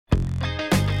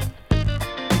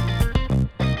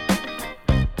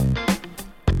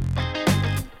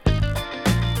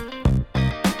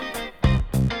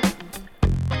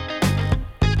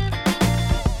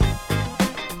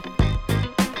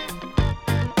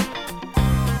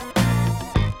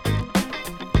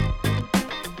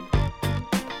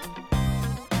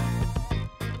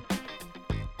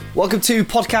Welcome to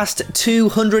podcast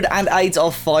 208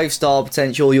 of 5 Star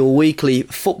Potential, your weekly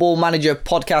Football Manager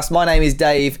podcast. My name is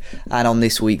Dave, and on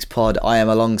this week's pod, I am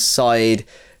alongside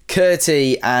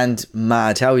Curty and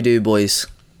Mad. How we do, boys?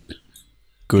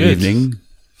 Good evening.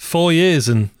 4 years,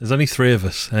 and there's only 3 of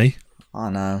us, eh?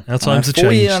 I know. Our times have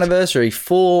changed. 4-year anniversary.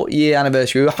 4-year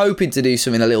anniversary. We were hoping to do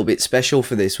something a little bit special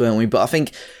for this, weren't we? But I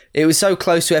think it was so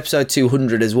close to episode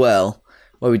 200 as well,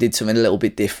 where we did something a little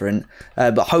bit different.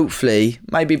 But hopefully,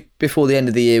 maybe before the end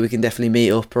of the year, we can definitely meet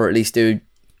up or at least do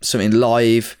something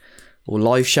live. Or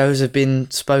live shows have been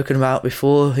spoken about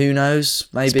before. Who knows?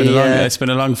 Maybe it's been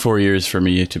a long 4 years for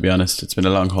me, to be honest. It's been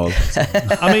a long haul. So.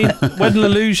 I mean, when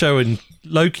Lelujo and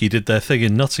Loki did their thing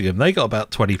in Nottingham, they got about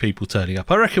 20 people turning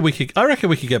up. I reckon we could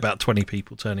get about 20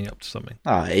 people turning up to something.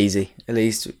 Easy. At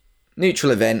least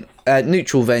neutral event,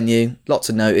 neutral venue, lots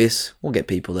of notice. We'll get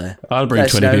people there. I'll bring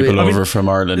 20 people over from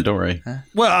Ireland. Don't worry.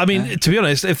 Well, I mean, to be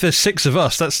honest, if there's 6 of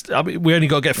us, we only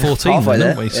got to get 14, halfway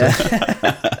then, there. don't we? So.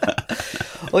 Yeah.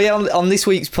 Well, yeah, on this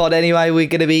week's pod anyway, we're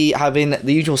going to be having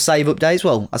the usual save updates.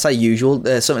 Well, I say usual,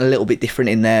 something a little bit different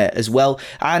in there as well.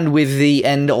 And with the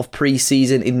end of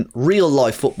pre-season in real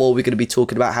life football, we're going to be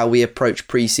talking about how we approach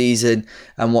pre-season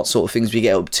and what sort of things we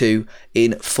get up to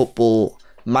in Football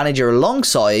Manager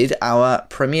alongside our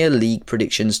Premier League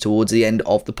predictions towards the end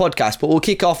of the podcast. But we'll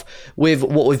kick off with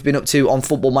what we've been up to on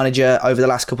Football Manager over the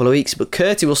last couple of weeks. But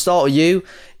Curty, we'll start with you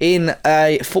in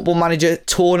a Football Manager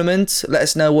tournament. Let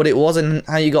us know what it was and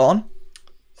how you got on.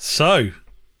 So,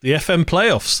 the FM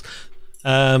playoffs.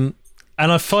 And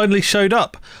I finally showed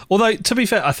up. Although, to be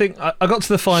fair, I think I got to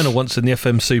the final once in the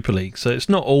FM Super League, so it's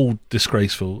not all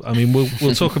disgraceful. I mean,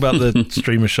 we'll talk about the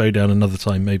Streamer Showdown another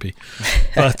time, maybe.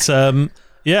 But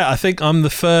yeah, I think I'm the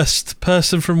first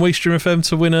person from WeStream FM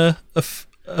to win a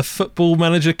Football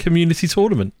Manager community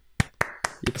tournament.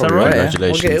 Is that right?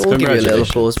 Congratulations. Yeah. We'll give you a little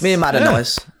applause. Me and Matt are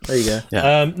nice. There you go.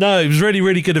 Yeah. No, it was a really,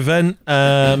 really good event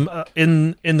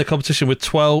in the competition with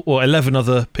 12 or 11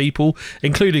 other people,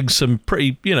 including some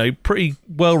pretty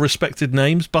well-respected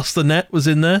names. Buster Net was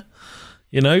in there.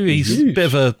 You know, he's a bit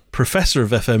of a professor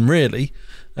of FM, really.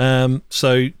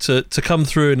 So to come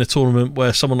through in a tournament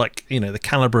where someone like, the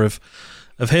caliber of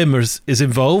him is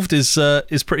involved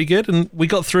is pretty good, and we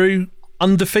got through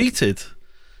undefeated.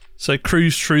 So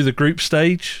cruised through the group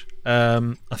stage.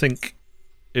 I think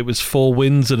it was 4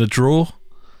 wins and a draw.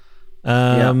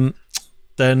 Then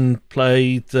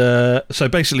played... so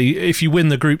basically, if you win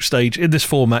the group stage, in this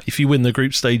format, if you win the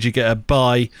group stage, you get a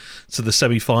bye to the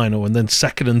semi-final, and then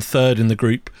second and third in the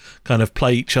group kind of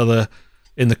play each other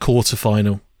in the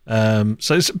quarter-final.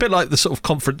 So it's a bit like the sort of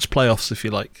conference playoffs, if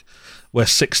you like, where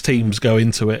 6 teams go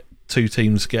into it, 2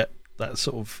 teams get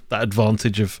that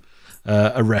advantage of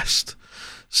a rest.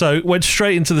 So went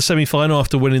straight into the semi-final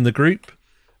after winning the group.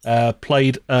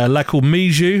 Played a lad called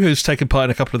Miju, who's taken part in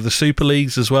a couple of the Super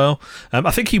Leagues as well.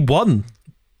 I think he won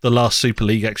the last Super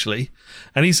League actually,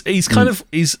 and he's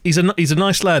a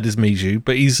nice lad, is Miju,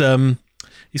 but he's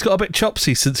got a bit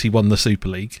chopsy since he won the Super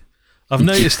League. I've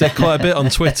noticed it quite a bit on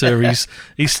Twitter.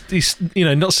 He's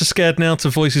not so scared now to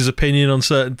voice his opinion on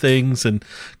certain things and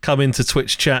come into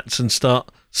Twitch chats and start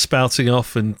spouting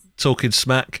off and talking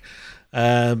smack.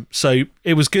 So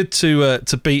it was good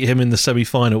to beat him in the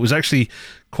semi-final. It was actually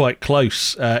quite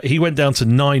close. He went down to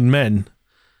 9 men.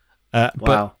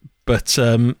 Wow. But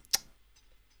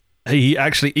he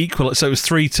actually equalised. So it was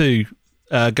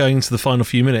 3-2 going into the final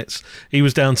few minutes. He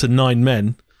was down to 9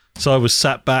 men. So I was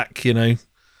sat back,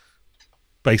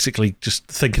 basically just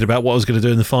thinking about what I was going to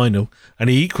do in the final. And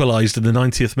he equalised in the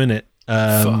 90th minute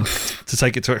to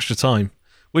take it to extra time,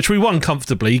 which we won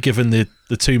comfortably given the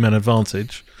 2-man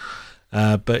advantage.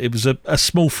 But it was a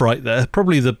small fright there,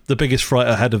 probably the biggest fright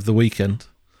I had of the weekend.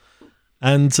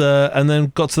 And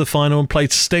then got to the final and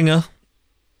played Stinger,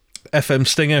 FM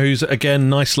Stinger, who's again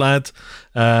nice lad.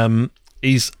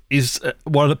 He's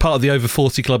part of the over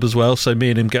 40 club as well, so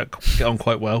me and him get on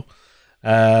quite well.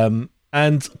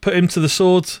 And put him to the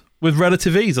sword with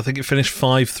relative ease. I think it finished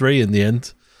 5-3 in the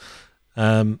end,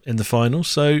 in the final.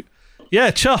 So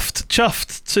yeah,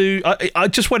 chuffed to. I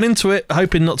just went into it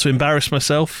hoping not to embarrass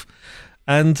myself,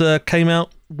 and came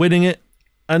out winning it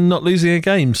and not losing a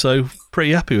game. So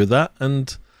pretty happy with that.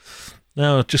 And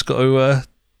now I've just got to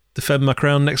defend my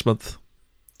crown next month.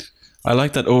 I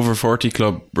like that over 40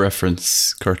 club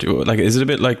reference, Curty. Like, is it a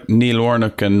bit like Neil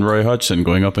Warnock and Roy Hodgson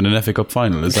going up in an FA Cup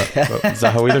final? Is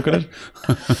that how we look at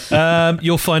it?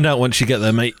 You'll find out once you get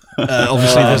there, mate.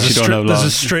 Obviously, there's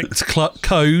a strict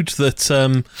code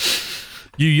that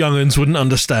you young'uns wouldn't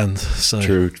understand. So.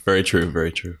 True, very true,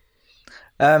 very true.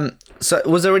 So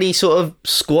was there any sort of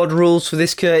squad rules for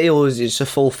this, Curty, or was it just a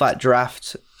full fat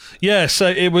draft? Yeah, so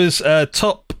it was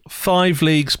top 5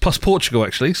 leagues plus Portugal,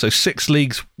 actually. So 6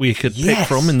 leagues we could pick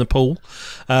from in the pool.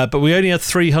 But we only had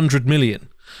 300 million.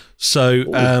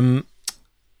 So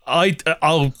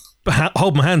I'll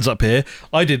hold my hands up here.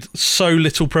 I did so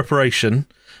little preparation,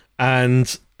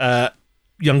 and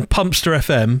young Pumpster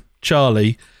FM,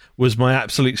 Charlie, was my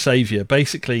absolute saviour.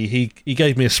 Basically, he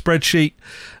gave me a spreadsheet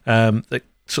that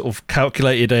sort of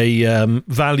calculated a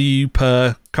value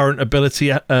per current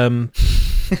ability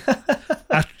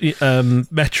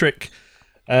metric.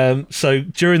 So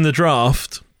during the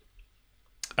draft,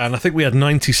 and I think we had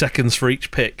 90 seconds for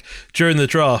each pick. During the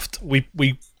draft, we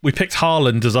picked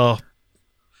Haaland as our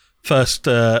first,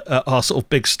 our sort of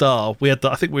big star.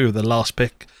 I think we were the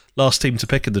last team to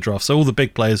pick in the draft. So all the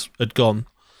big players had gone.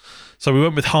 So we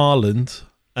went with Haaland.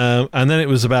 And then it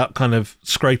was about kind of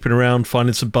scraping around,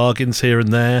 finding some bargains here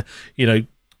and there,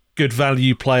 good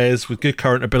value players with good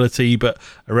current ability, but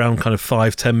around kind of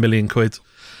 5-10 million quid.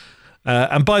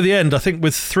 And by the end, I think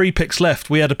with 3 picks left,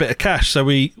 we had a bit of cash. So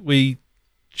we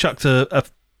chucked a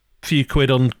few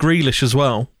quid on Grealish as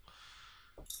well.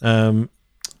 And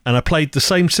I played the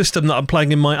same system that I'm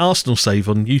playing in my Arsenal save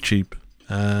on YouTube.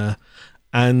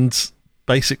 And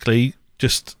basically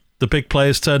just the big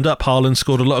players turned up. Haaland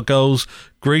scored a lot of goals.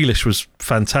 Grealish was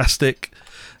fantastic.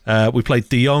 We played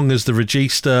De Jong as the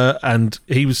regista, and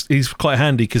he's quite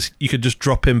handy because you could just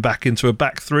drop him back into a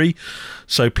back 3.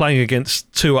 So playing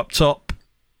against 2 up top,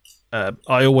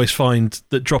 I always find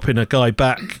that dropping a guy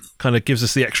back kind of gives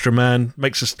us the extra man,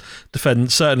 makes us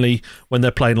defend. Certainly when they're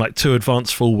playing like 2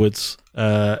 advanced forwards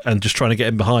and just trying to get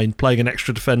in behind, playing an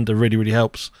extra defender really, really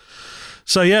helps.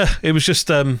 So yeah, it was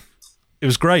just... it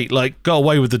was great. Like, got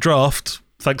away with the draft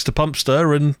thanks to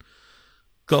Pumpster, and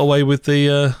got away with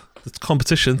the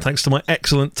competition thanks to my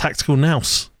excellent tactical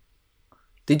nous.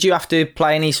 Did you have to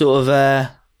play any sort of,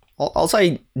 I'll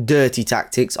say dirty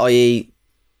tactics, i.e.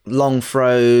 long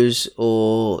throws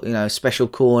or, special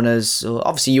corners? Or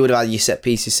obviously you would have had your set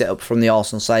pieces set up from the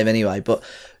Arsenal save anyway, but,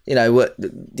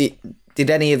 did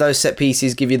any of those set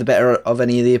pieces give you the better of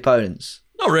any of the opponents?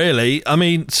 Not really. I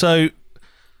mean, so...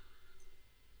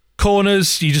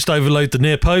 corners, you just overload the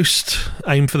near post,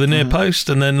 aim for the near post,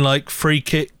 and then like free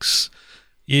kicks,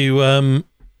 you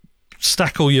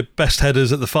stack all your best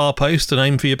headers at the far post and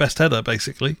aim for your best header,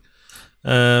 basically.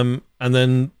 And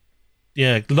then,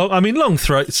 long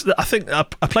throws. I think I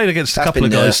played against a couple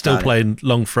of guys still playing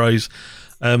long throws.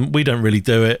 We don't really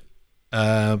do it.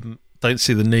 Don't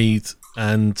see the need,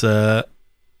 and I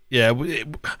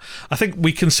think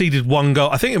we conceded 1 goal.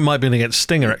 I think it might have been against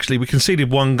Stinger, actually. We conceded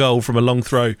 1 goal from a long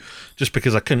throw just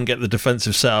because I couldn't get the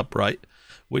defensive setup right,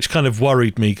 which kind of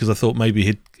worried me because I thought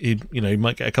maybe he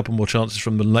might get a couple more chances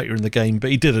from them later in the game, but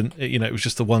he didn't. It was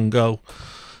just the 1 goal.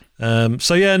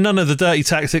 So yeah, none of the dirty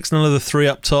tactics, none of the 3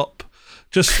 up top,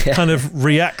 just kind of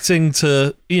reacting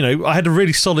to, I had a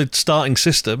really solid starting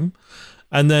system.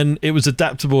 And then it was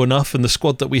adaptable enough, and the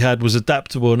squad that we had was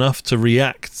adaptable enough to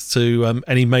react to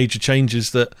any major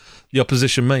changes that the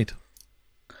opposition made.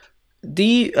 Do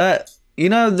you,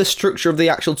 the structure of the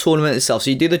actual tournament itself? So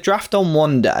you do the draft on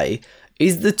one day.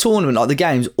 Is the tournament, like the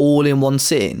games, all in one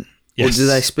sitting? Yes. Or do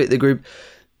they split the group?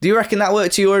 Do you reckon that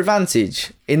worked to your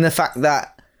advantage in the fact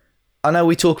that, I know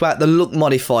we talk about the luck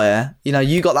modifier.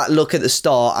 You got that luck at the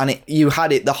start and you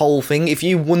had it the whole thing. If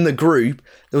you won the group,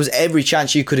 there was every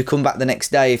chance you could have come back the next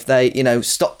day if they,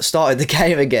 started the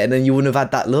game again and you wouldn't have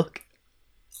had that luck.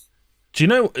 Do you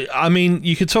know, I mean,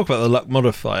 you could talk about the luck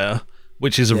modifier,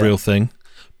 which is a real thing,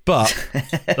 but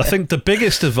I think the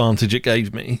biggest advantage it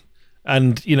gave me,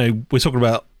 and, we're talking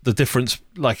about the difference,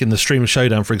 like in the Streamer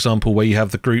Showdown, for example, where you have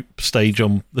the group stage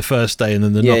on the first day and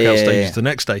then the knockout stages the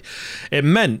next day. It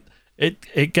meant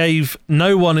it gave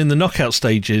no one in the knockout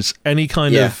stages any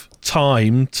kind of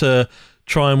time to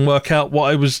try and work out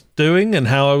what I was doing and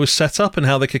how I was set up and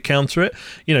how they could counter it.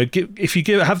 If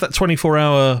you have that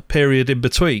 24-hour period in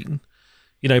between,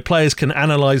 players can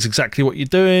analyse exactly what you're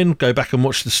doing, go back and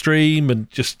watch the stream and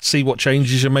just see what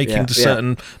changes you're making to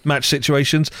certain match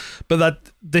situations. But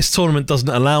this tournament doesn't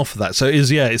allow for that. So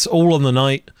it's all on the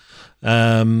night.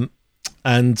 It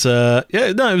was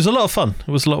a lot of fun.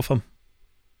 It was a lot of fun.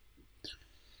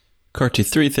 Curty,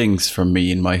 3 things from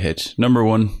me in my head. Number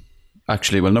one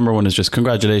is just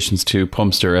congratulations to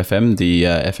Pumpster FM, the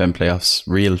FM Playoffs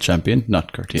real champion,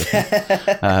 not Curty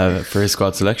FM, for his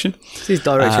squad selection. He's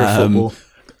director of football.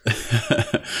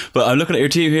 But I'm looking at your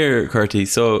team here, Curty.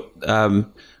 So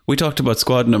we talked about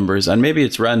squad numbers, and maybe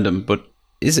it's random, but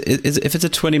is if it's a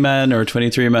 20-man or a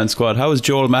 23-man squad, how is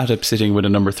Joel Matip sitting with a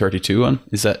number 32 on?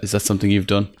 Is that something you've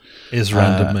done? It is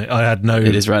random, mate. I had no.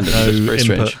 It is random. It's very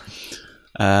input. strange.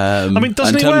 I mean,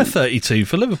 doesn't he wear 32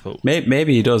 for Liverpool?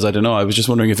 Maybe he does. I don't know. I was just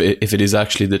wondering if it is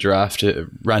actually the draft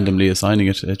randomly assigning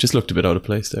it. It just looked a bit out of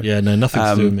place there. Yeah, no, nothing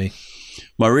to do with me.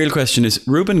 My real question is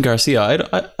Ruben Garcia.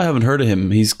 I haven't heard of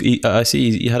him. I see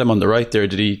you had him on the right there.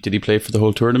 Did he play for the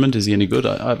whole tournament? Is he any good?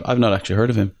 I've not actually heard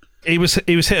of him. He was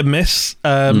hit and miss.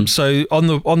 So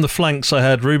on the flanks, I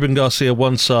had Ruben Garcia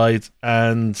one side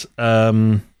and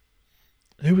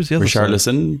who was the other side?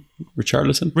 Richarlison,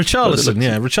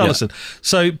 yeah, Richarlison. Yeah.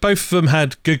 So both of them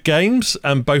had good games,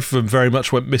 and both of them very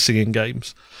much went missing in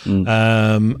games.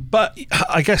 But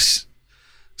I guess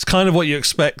it's kind of what you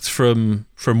expect from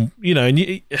and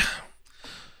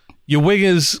your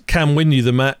wingers can win you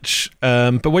the match,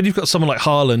 but when you've got someone like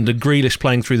Haaland and Grealish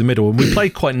playing through the middle, and we play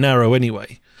quite narrow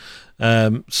anyway,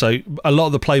 so a lot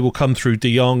of the play will come through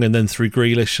De Jong and then through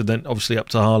Grealish and then obviously up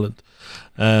to Haaland.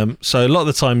 So a lot of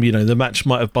the time, the match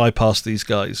might have bypassed these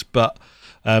guys, but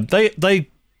they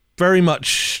very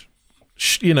much,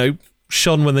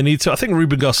 shone when they need to. I think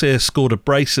Ruben Garcia scored a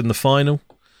brace in the final.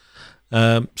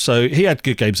 So he had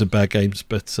good games and bad games,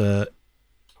 but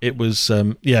it was,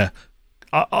 to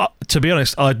be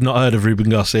honest, I'd not heard of Ruben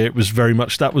Garcia. It was very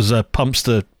much, that was a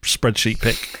Pumpster spreadsheet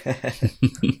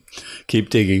pick. Keep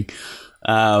digging.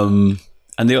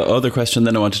 And the other question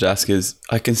then I wanted to ask is,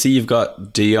 I can see you've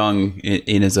got De Jong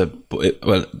in as on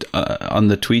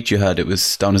the tweet you had, it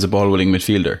was down as a ball-winning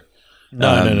midfielder.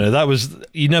 No. That was,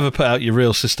 you never put out your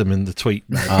real system in the tweet.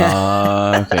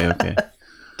 Okay.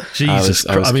 Jesus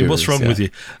Christ. I mean, what's wrong with you?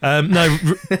 No,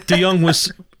 De Jong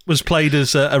was played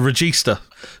as a regista.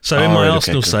 So in my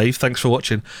Arsenal save, thanks for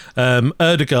watching,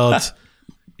 Erdegaard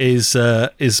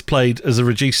is played as a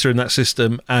regista in that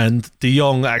system, and De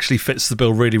Jong actually fits the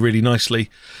bill really, really nicely.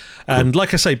 And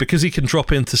like I say, because he can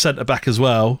drop into centre-back as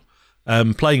well,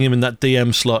 playing him in that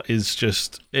DM slot is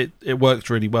just, it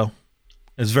worked really well.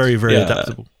 It's very, very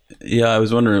adaptable. Yeah, I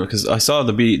was wondering, because I saw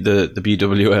the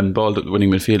BWM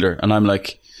ball-winning midfielder, and I'm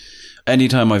like,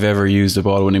 anytime I've ever used a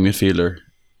ball-winning midfielder,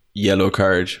 yellow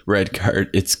card, red card,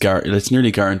 it's nearly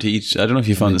guaranteed. I don't know if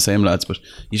you found the same, lads, but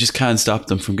you just can't stop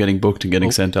them from getting booked and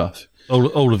getting sent off.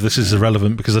 All of this is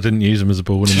irrelevant because I didn't use them as a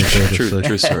ball-winning midfielder.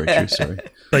 True story.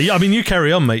 But yeah, I mean, you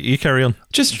carry on, mate. You carry on.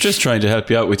 Just trying to help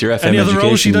you out with your FM Any education. other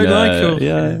roles you don't like? Or?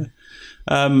 Yeah.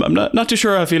 I'm not too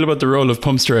sure how I feel about the role of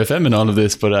Pumpster FM in all of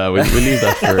this, but we'll leave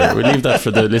that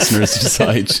for the listeners to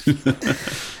decide.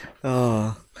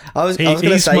 I was going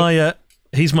to say,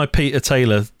 he's my Peter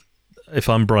Taylor. If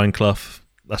I'm Brian Clough,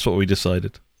 that's what we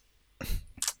decided.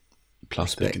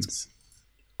 Plus Pickens.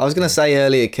 I was going to say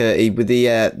earlier, Curtie, with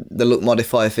the look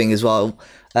modifier thing as well.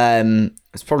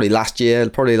 It's probably last year,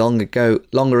 probably longer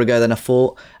ago than I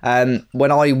thought.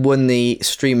 When I won the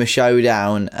Streamer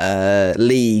Showdown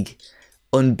league,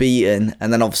 unbeaten,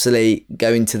 and then obviously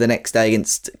going to the next day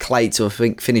against Clay to, I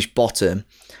think, finish bottom.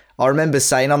 I remember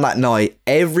saying on that night,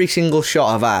 every single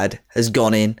shot I've had has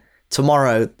gone in.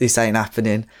 Tomorrow, this ain't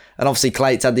happening. And obviously,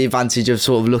 Clayton had the advantage of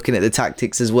sort of looking at the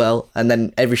tactics as well. And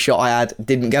then every shot I had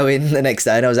didn't go in the next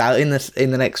day, and I was out in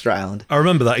the next round. I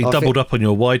remember that. He doubled up on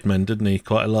your wide men, didn't he?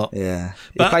 Quite a lot. Yeah.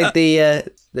 He played there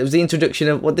was the introduction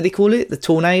of, what did he call it? The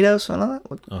tornado, something like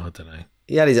that? Oh, I don't know.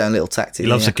 He had his own little tactic.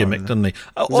 He loves a gimmick, doesn't he?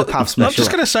 I'm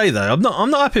just going to say, though, I'm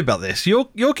not happy about this.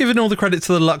 You're giving all the credit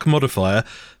to the luck modifier.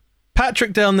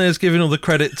 Patrick down there is giving all the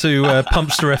credit to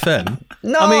Pumpster FM.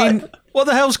 No, I mean, what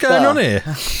the hell's going on here?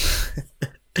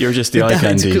 You're just the eye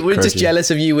candy. We're just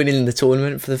jealous of you winning the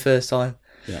tournament for the first time.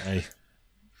 Yeah, hey.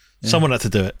 Someone had to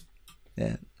do it.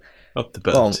 Yeah, up the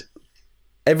belt. Well,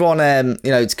 everyone,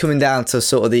 it's coming down to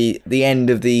sort of the end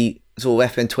of the sort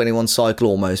of FN21 cycle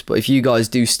almost. But if you guys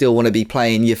do still want to be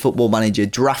playing your Football Manager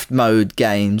draft mode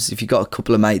games, if you've got a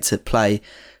couple of mates that play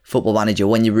Football Manager,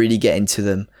 when you really get into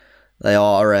them, they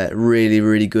are really,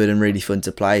 really good and really fun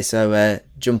to play. So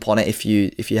jump on it if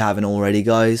you haven't already,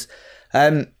 guys.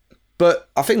 But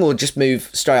I think we'll just move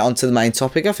straight on to the main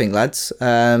topic, I think, lads.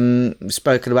 We've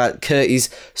spoken about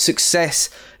Curtie's success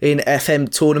in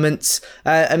FM tournaments.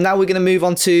 And now we're going to move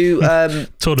on to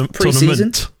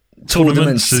pre-season.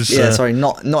 Tournaments. Sorry,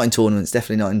 not in tournaments.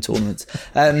 Definitely not in tournaments.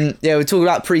 We're talking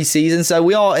about pre-season. So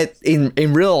we are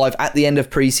in real life at the end of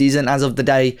pre-season as of the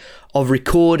day of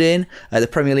recording. The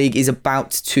Premier League is about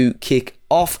to kick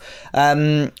off.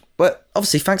 But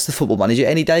obviously, thanks to Football Manager,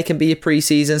 any day can be a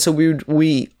pre-season. So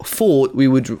we thought we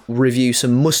would review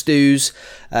some must-dos,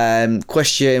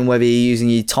 question whether you're using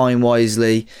your time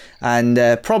wisely, and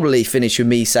probably finish with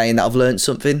me saying that I've learned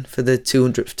something for the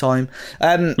 200th time.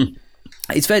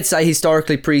 It's fair to say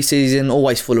historically pre-season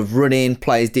always full of running,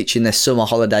 players ditching their summer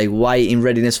holiday weight in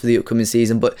readiness for the upcoming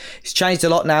season, but it's changed a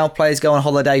lot now. Players go on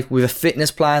holiday with a fitness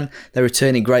plan, they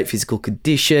return in great physical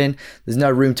condition. There's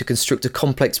no room to construct a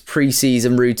complex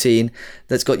pre-season routine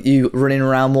that's got you running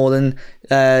around more than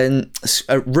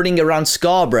running around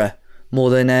Scarborough more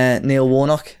than Neil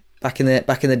Warnock back in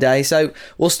the day. So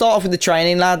we'll start off with the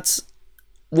training, lads.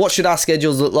 What should our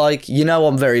schedules look like? You know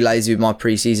I'm very lazy with my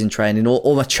pre-season training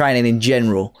or my training in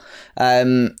general. Are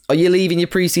you leaving your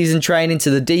pre-season training to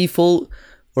the default,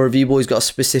 or have you boys got a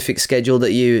specific schedule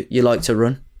that you like to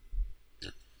run?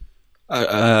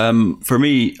 For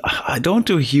me, I don't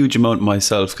do a huge amount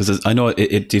myself because I know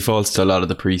it defaults to a lot of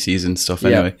the pre-season stuff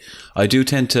anyway. Yeah. I do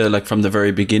tend to, like, from the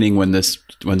very beginning when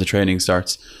the training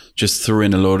starts, just throw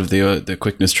in a load of the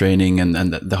quickness training and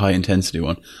the high intensity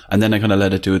one, and then I kind of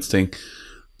let it do its thing.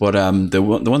 But the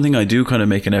one thing I do kind of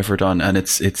make an effort on, and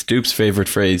it's Dupe's favorite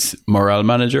phrase, morale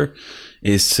manager,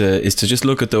 is to just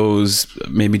look at those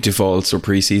maybe defaults or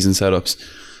pre-season setups,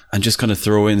 and just kind of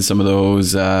throw in some of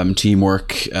those teamwork,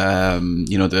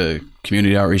 the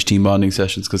community outreach, team bonding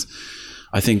sessions, because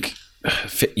I think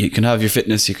you can have your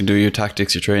fitness, you can do your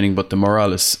tactics, your training, but the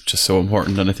morale is just so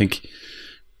important. And I think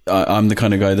I'm the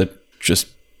kind of guy that just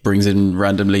brings in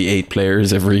randomly 8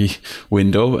 players every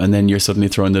window, and then you're suddenly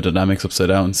throwing the dynamics upside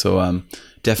down. So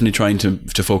definitely trying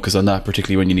to focus on that,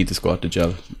 particularly when you need the squad to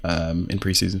gel in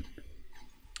preseason.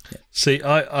 See,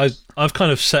 I've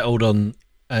kind of settled on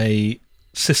a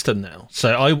system now.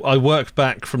 So I work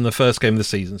back from the first game of the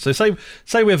season. So say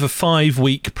we have a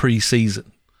 5-week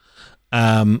pre-season.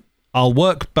 I'll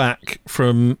work back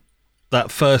from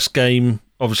that first game,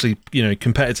 obviously,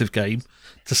 competitive game,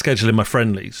 to scheduling my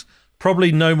friendlies.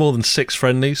 Probably no more than 6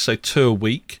 friendlies, so 2 a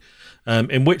week.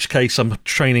 In which case, I'm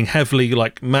training heavily,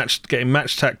 like getting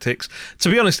match tactics. To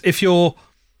be honest, if you're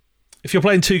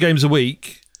playing 2 games a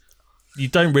week, you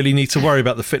don't really need to worry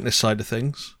about the fitness side of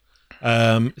things.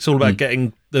 It's all about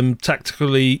getting them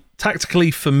tactically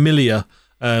familiar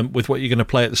with what you're going to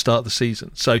play at the start of the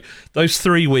season. So those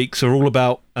 3 weeks are all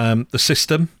about the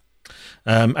system.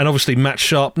 And obviously match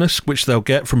sharpness, which they'll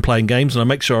get from playing games, and I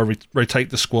make sure I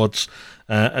rotate the squads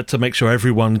to make sure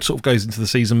everyone sort of goes into the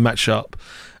season match sharp.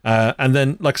 And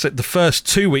then, like I said, the first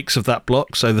 2 weeks of that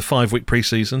block, so the 5-week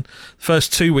preseason, the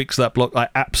first 2 weeks of that block, I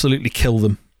absolutely kill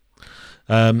them.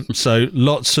 So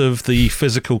lots of the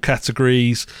physical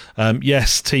categories,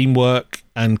 yes, teamwork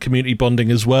and community bonding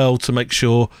as well, to make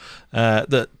sure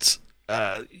that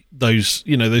those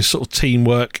sort of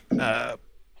teamwork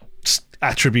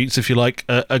attributes, if you like,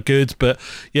 are good. But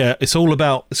yeah, it's all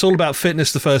about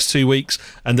fitness the first 2 weeks,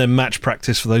 and then match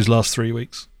practice for those last 3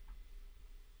 weeks.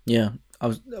 Yeah,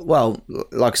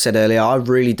 like I said earlier, I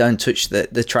really don't touch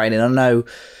the training. I know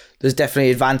there's definitely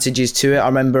advantages to it. I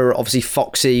remember, obviously,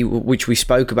 Foxy, which we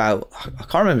spoke about, I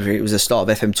can't remember if it was the start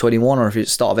of FM21 or if it was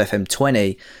the start of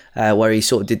FM20, where he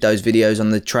sort of did those videos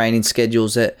on the training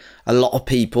schedules that a lot of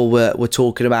people were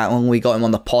talking about. When we got him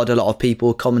on the pod, a lot of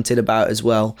people commented about as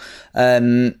well.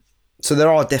 So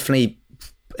there are definitely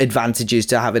advantages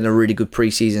to having a really good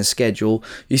preseason schedule.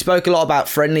 You spoke a lot about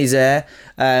friendlies there.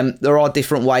 There are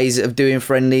different ways of doing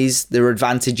friendlies. There are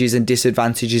advantages and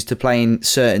disadvantages to playing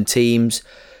certain teams.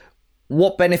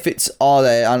 What benefits are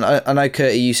there? I know,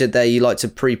 Curtie, you said there you like to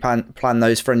pre-plan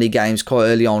those friendly games quite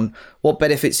early on. What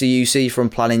benefits do you see from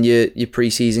planning your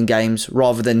pre-season games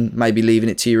rather than maybe leaving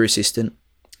it to your assistant?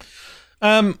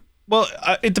 Well,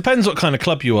 it depends what kind of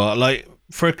club you are. Like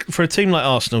for a team like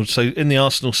Arsenal, so in the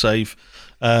Arsenal save,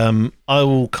 I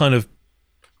will kind of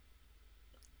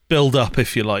build up,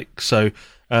 if you like. So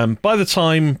by the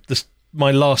time my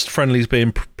last friendly's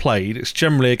being played, it's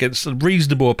generally against a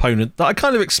reasonable opponent that I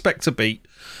kind of expect to beat.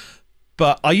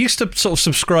 But I used to sort of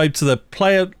subscribe to the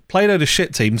play a load of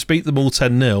shit teams, beat them all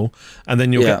 10-0, and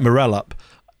then you'll get morale up.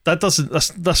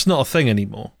 That's not a thing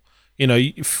anymore.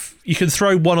 You can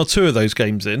throw 1 or 2 of those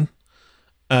games in,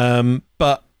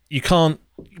 but you can't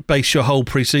base your whole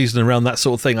pre-season around that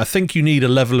sort of thing. I think you need a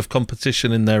level of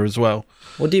competition in there as well.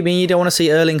 What do you mean you don't want to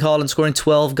see Erling Haaland scoring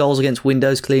 12 goals against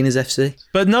Windows Cleaners FC?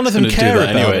 But none of them care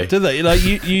about it, do they? Like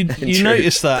you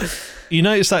notice that. You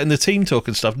notice that in the team talk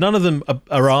and stuff. None of them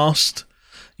are asked.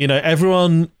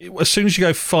 Everyone, as soon as you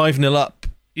go 5-0 up,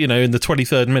 in the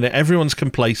 23rd minute, everyone's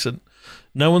complacent.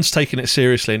 No one's taking it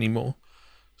seriously anymore.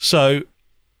 So,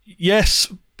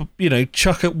 yes,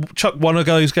 chuck 1 of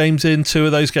those games in, 2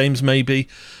 of those games maybe,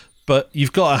 but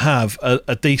you've got to have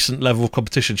a decent level of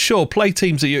competition. Sure, play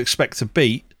teams that you expect to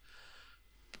beat,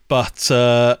 but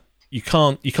you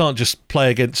can't just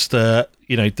play against the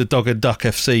Dog and Duck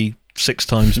FC 6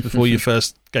 times before your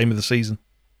first game of the season.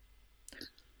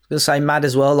 I was gonna say, Mad,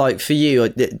 as well. Like for you,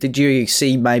 did you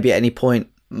see maybe at any point,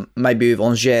 maybe with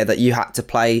Angers, that you had to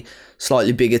play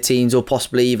slightly bigger teams, or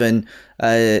possibly even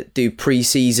do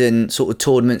pre-season sort of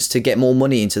tournaments to get more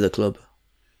money into the club?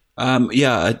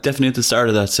 Yeah, definitely at the start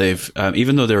of that save.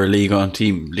 Even though they're a League One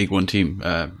team,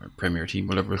 Premier team,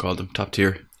 whatever we call them, top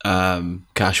tier.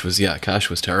 Cash was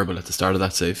terrible at the start of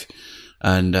that save,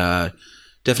 and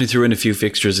definitely threw in a few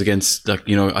fixtures against, like,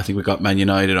 you know, I think we got Man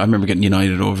United. I remember getting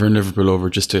United over and Liverpool over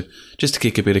just to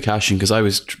kick a bit of cash in, because I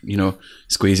was, you know,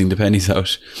 squeezing the pennies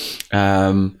out.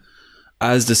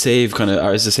 As the save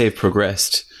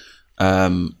progressed,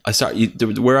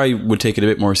 where I would take it a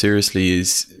bit more seriously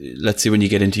is, let's say when you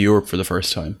get into Europe for the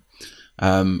first time.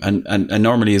 And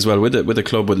normally as well, with a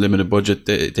club with limited budget,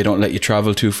 they don't let you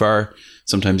travel too far.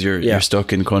 Sometimes you're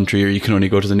stuck in country, or you can only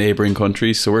go to the neighbouring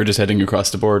countries. So we're just heading across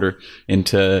the border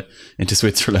into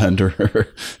Switzerland or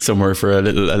somewhere for a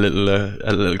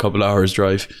little couple of hours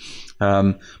drive.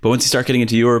 But once you start getting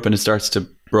into Europe and it starts to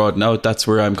broaden out, that's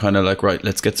where I'm kind of like, right,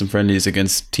 let's get some friendlies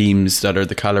against teams that are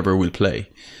the calibre we'll play.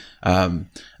 And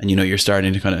you know, you're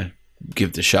starting to kind of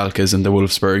give the Schalkes and the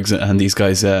Wolfsburgs and these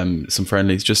guys some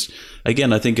friendlies. Just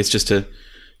again, I think it's just to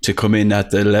come in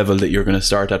at the level that you're going to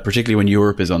start at, particularly when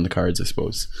Europe is on the cards, I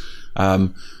suppose.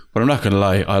 But I'm not going to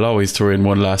lie, I'll always throw in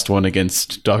one last one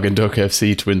against Dog and Duck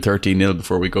FC to win 13-0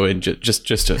 before we go in, just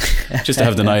to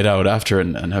have the night out after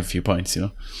and have a few pints, you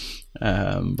know.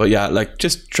 But yeah, like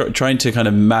just trying to kind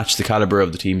of match the caliber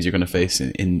of the teams you're going to face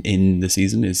in the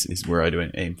season is where I do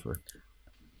aim for.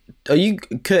 Are you,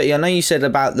 Curtie, I know you said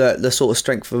about the sort of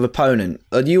strength of opponent.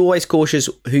 Are you always cautious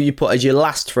who you put as your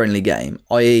last friendly game?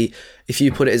 I.e., if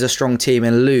you put it as a strong team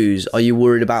and lose, are you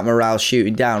worried about morale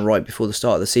shooting down right before the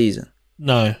start of the season?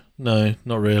 No, not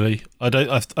really.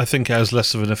 I think it has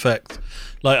less of an effect.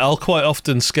 Like, I'll quite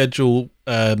often schedule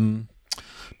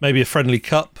maybe a friendly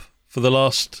cup for the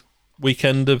last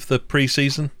weekend of the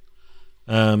pre-season.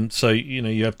 So, you know,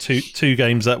 you have two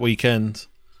games that weekend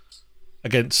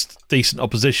against decent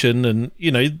opposition, and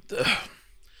you know,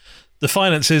 the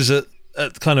finances at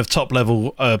kind of top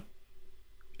level are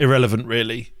irrelevant,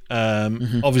 really.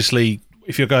 Obviously,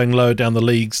 if you're going lower down the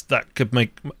leagues, that could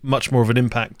make much more of an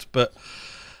impact. But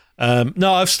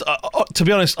no, to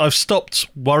be honest, I've stopped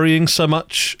worrying so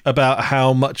much about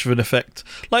how much of an effect.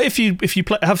 Like if you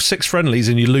have 6 friendlies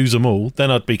and you lose them all,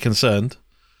 then I'd be concerned.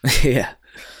 Yeah,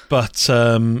 but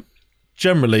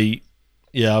generally,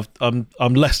 yeah, I'm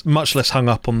much less hung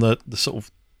up on the sort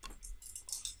of,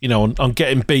 you know, on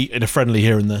getting beat in a friendly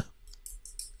here and there.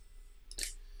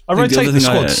 I rotate the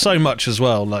squad so much as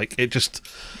well. Like it just,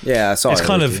 yeah, sorry,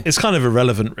 it's kind of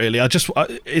irrelevant, really.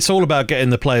 It's all about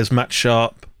getting the players match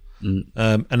sharp,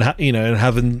 and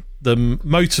having them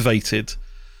motivated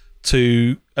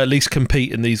to at least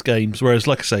compete in these games. Whereas,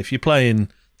 like I say, if you're playing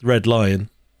Red Lion,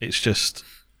 it's just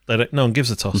no one gives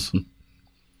a toss.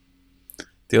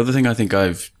 The other thing I think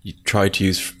I've tried to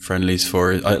use friendlies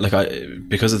for,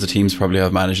 because of the teams probably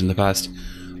I've managed in the past,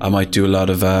 I might do a lot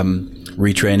of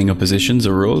retraining of positions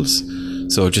or roles.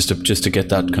 So just to get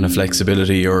that kind of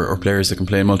flexibility or players that can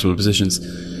play in multiple positions.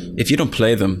 If you don't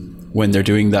play them when they're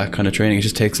doing that kind of training, it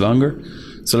just takes longer.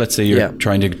 So let's say you're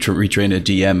trying to retrain a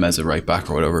DM as a right back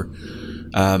or whatever.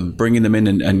 Bringing them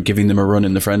in and giving them a run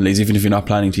in the friendlies, even if you're not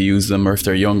planning to use them or if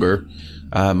they're younger.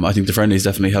 I think the friendlies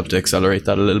definitely help to accelerate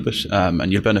that a little bit,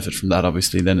 and you'll benefit from that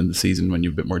obviously then in the season when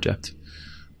you've a bit more depth.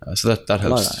 So that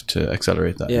helps to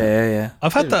accelerate that. Yeah.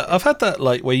 I've had that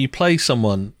like where you play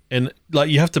someone in, like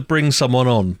you have to bring someone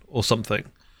on or something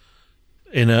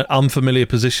in an unfamiliar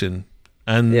position,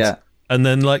 and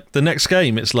then like the next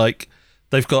game it's like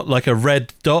they've got like a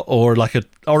red dot or like an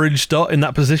orange dot in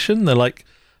that position. They're like,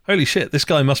 holy shit, this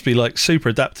guy must be like super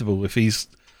adaptable if he's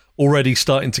already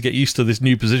starting to get used to this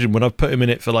new position when I've put him in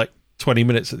it for like 20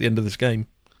 minutes at the end of this game.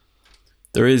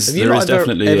 There is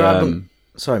definitely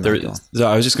sorry,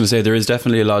 I was just going to say there is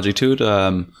definitely a logic to it.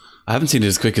 I haven't seen it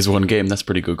as quick as one game. That's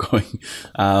pretty good going.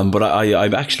 But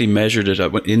I've actually measured it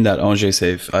in that Angers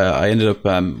save. I ended up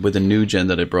with a new gen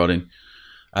that I brought in,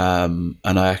 and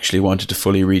I actually wanted to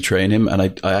fully retrain him, and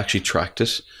I actually tracked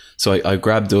it. So I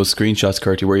grabbed those screenshots,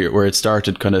 Curtie, where it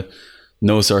started kind of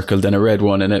no circle, then a red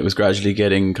one, and it was gradually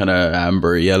getting kind of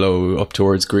amber, yellow, up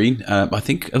towards green. I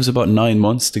think it was about 9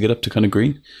 months to get up to kind of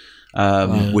green,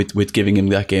 with giving him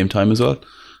that game time as well.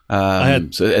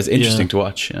 So it's interesting to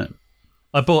watch. Yeah.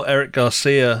 I bought Eric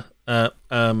Garcia at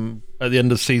the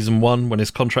end of season 1 when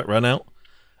his contract ran out,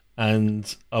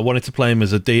 and I wanted to play him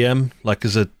as a DM, like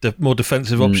as a more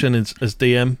defensive option as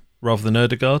DM rather than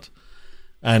Erdegaard,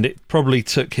 and it probably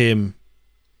took him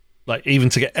like even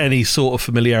to get any sort of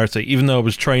familiarity, even though I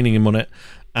was training him on it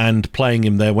and playing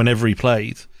him there whenever he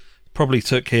played, probably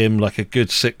took him like a good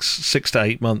 6 to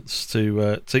 8 months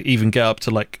to even get up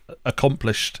to like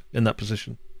accomplished in that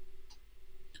position.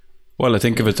 Well, I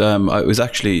think of it. I was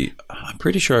actually, I'm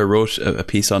pretty sure I wrote a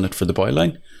piece on it for the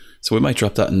Byline, so we might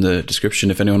drop that in the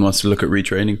description if anyone wants to look at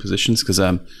retraining positions, because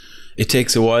it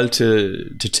takes a while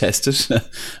to test it,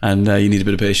 and you need a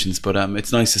bit of patience. But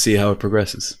it's nice to see how it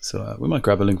progresses. So we might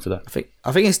grab a link for that.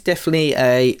 I think it's definitely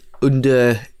a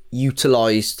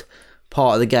underutilized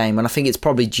part of the game, and I think it's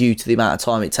probably due to the amount of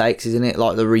time it takes, isn't it?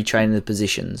 Like the retraining the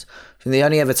positions. I think the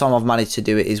only other time I've managed to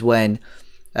do it is when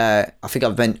I think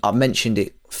I've mentioned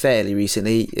it fairly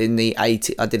recently in I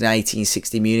did an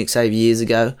 1860 Munich save years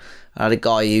ago. I had a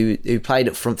guy who played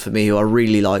up front for me who I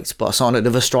really liked, but I signed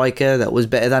another striker that was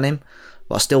better than him,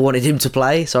 but I still wanted him to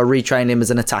play, so I retrained him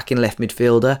as an attacking left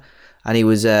midfielder, and he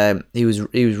was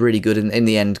really good, and in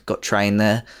the end got trained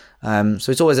there.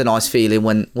 So it's always a nice feeling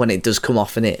when it does come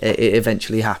off and it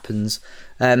eventually happens.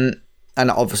 And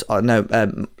obviously, I know,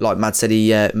 like Mad said,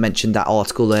 he mentioned that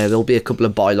article there. There'll be a couple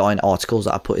of Byline articles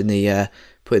that I put in the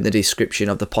description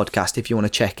of the podcast if you want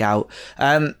to check out.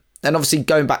 And obviously,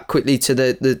 going back quickly to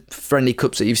the friendly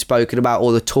cups that you've spoken about,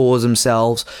 or the tours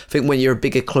themselves, I think when you're a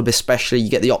bigger club especially, you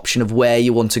get the option of where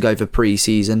you want to go for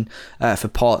pre-season for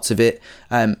parts of it,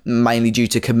 mainly due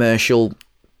to commercial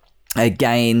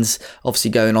gains, obviously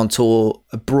going on tour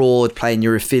abroad, playing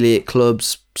your affiliate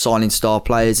clubs, signing star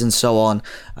players and so on.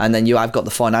 And then you have got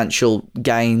the financial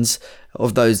gains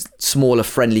of those smaller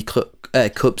friendly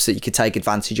cups that you could take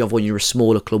advantage of when you're a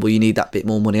smaller club or you need that bit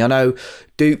more money. I know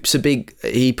Dupe's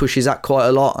he pushes that quite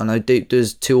a lot. I know Dupe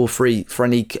does 2 or 3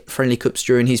 friendly cups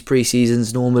during his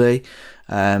pre-seasons normally.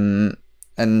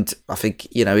 And I think,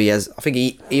 he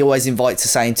always invites the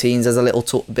same teams as a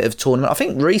little bit of tournament. I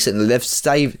think recently you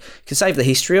can save the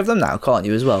history of them now, can't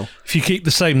you, as well? If you keep the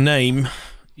same name,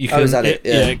 you can. Is that it?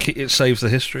 Yeah. It saves the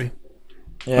history.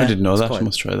 Yeah, I didn't know that. I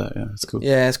must try that. Yeah, it's cool.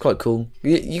 Yeah, it's quite cool.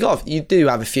 You do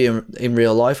have a few in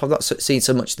real life. I've not seen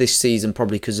so much this season,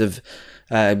 probably because of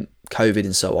COVID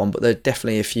and so on. But there are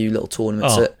definitely a few little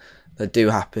tournaments that do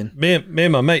happen. Me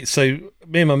and my mates.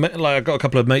 Like I got a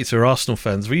couple of mates who are Arsenal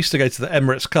fans. We used to go to the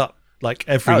Emirates Cup like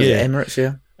every year. Emirates,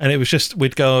 yeah. And it was just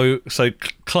we'd go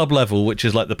club level, which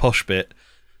is like the posh bit,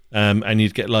 and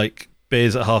you'd get like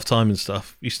beers at half time and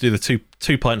stuff. We used to do the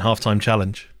two pint half time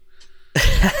challenge.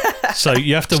 So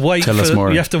you have to wait.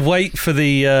 You have to wait for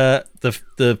the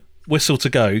whistle to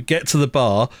go. Get to the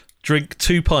bar, drink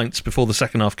 2 pints before the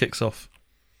second half kicks off.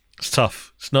 It's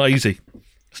tough. It's not easy.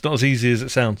 It's not as easy as it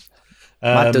sounds.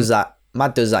 Matt does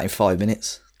that in 5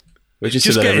 minutes.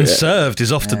 Just getting served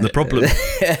is often the problem.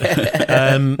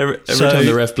 Every time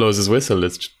the ref blows his whistle,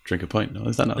 let's drink a pint. No,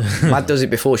 is that not? Matt does it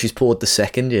before she's poured the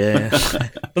second, yeah.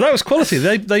 But that was quality.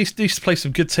 They used to play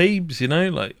some good teams,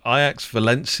 like Ajax,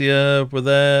 Valencia were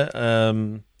there,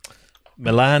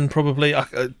 Milan probably. I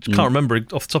can't remember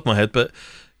off the top of my head, but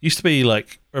used to be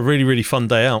like a really, really fun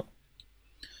day out.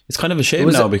 It's kind of a shame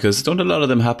now because don't a lot of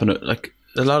them happen, like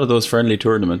a lot of those friendly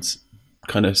tournaments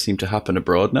kind of seem to happen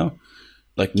abroad now.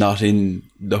 Like not in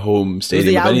the home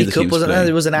stadium. The of any Audi of the Cup, teams wasn't there?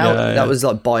 There was an Audi that was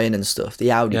like Bayern and stuff. The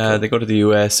Audi Cup. Yeah, they go to the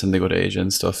US and they go to Asia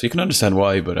and stuff. You can understand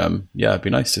why, but it'd be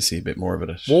nice to see a bit more of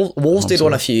it. Wolves did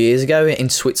one a few years ago in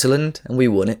Switzerland, and we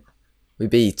won it. We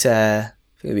beat, I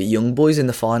think we beat Young Boys in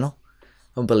the final.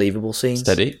 Unbelievable scenes.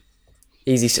 Steady.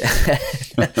 Easy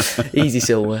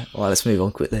silver. All right, let's move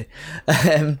on quickly.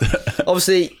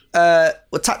 Obviously,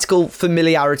 tactical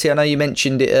familiarity. I know you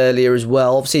mentioned it earlier as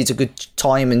well. Obviously, it's a good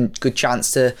time and good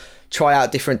chance to try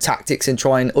out different tactics and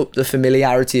try and up the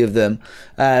familiarity of them.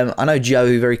 I know Joe,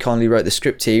 who very kindly wrote the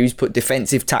script here, he's put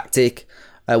defensive tactic,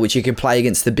 which you can play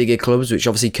against the bigger clubs, which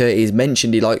obviously Curtis has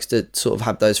mentioned he likes to sort of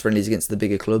have those friendlies against the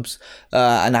bigger clubs,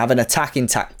 and have an attacking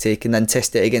tactic and then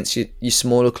test it against your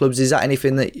smaller clubs. Is that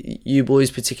anything that you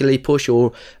boys particularly push,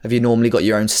 or have you normally got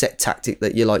your own set tactic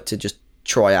that you like to just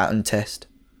try out and test?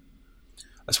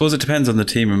 I suppose it depends on the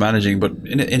team you're managing, but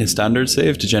in a standard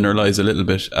save, to generalise a little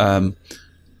bit,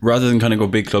 rather than kind of go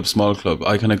big club, small club,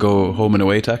 I kind of go home and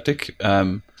away tactic.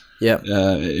 In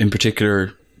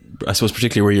particular, I suppose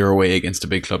particularly where you're away against a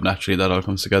big club, naturally that all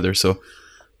comes together. So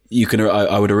you can,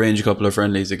 I would arrange a couple of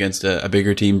friendlies against a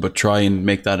bigger team, but try and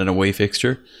make that an away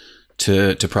fixture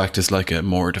to practice like a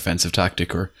more defensive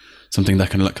tactic or something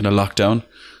that can kind of lock down,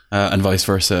 and vice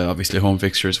versa. Obviously, home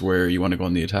fixtures where you want to go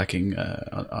on the attacking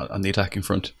on the attacking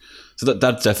front. So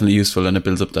that's definitely useful, and it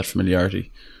builds up that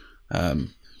familiarity.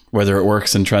 Whether it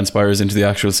works and transpires into the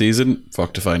actual season,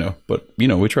 fuck if I know. But we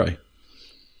try.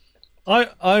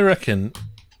 I reckon.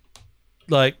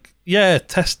 Like, yeah,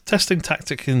 testing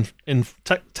tactics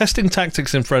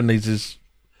in friendlies is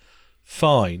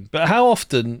fine, but how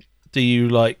often do you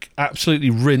like absolutely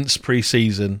rinse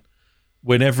pre-season,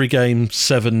 win every game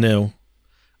 7-0,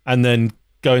 and then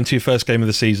go into your first game of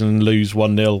the season and lose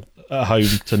 1-0 at home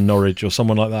to Norwich or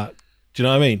someone like that? Do you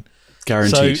know what I mean?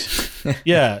 Guaranteed. So,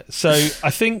 yeah. So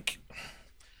I think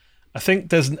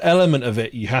there's an element of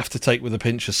it you have to take with a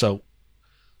pinch of salt.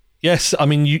 Yes, I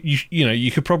mean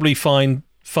you could probably find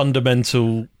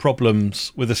fundamental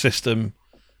problems with the system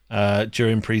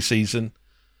during pre-season,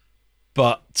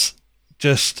 but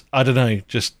just I don't know,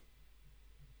 just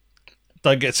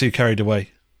don't get too carried away.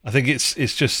 I think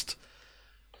it's just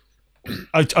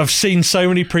I've seen so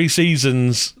many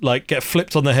pre-seasons like get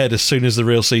flipped on the head as soon as the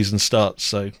real season starts.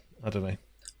 So I don't know.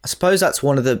 I suppose that's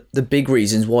one of the big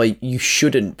reasons why you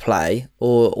shouldn't play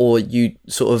or you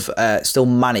sort of still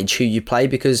manage who you play,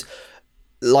 because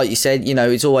like you said,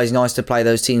 it's always nice to play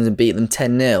those teams and beat them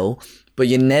 10-0, but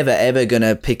you're never ever going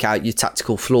to pick out your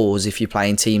tactical flaws if you're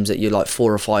playing teams that you're like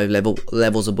 4 or 5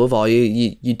 levels above, are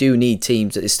you? You do need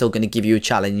teams that are still going to give you a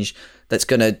challenge that's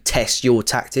going to test your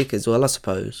tactic as well, I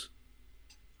suppose.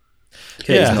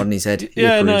 Curtis nodding his head.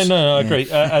 Yeah, no, I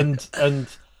agree. And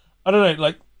I don't know,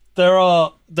 like there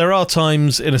are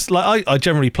times in I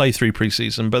generally play through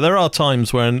preseason, but there are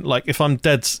times when like if I'm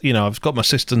dead, I've got my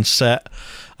systems set,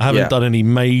 I haven't done any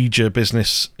major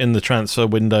business in the transfer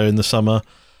window in the summer,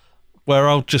 where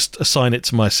I'll just assign it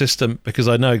to my assistant because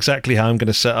I know exactly how I'm going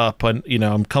to set up, and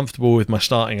I'm comfortable with my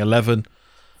starting 11,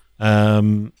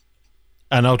 and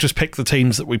I'll just pick the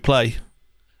teams that we play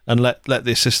and let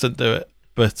the assistant do it.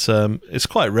 But it's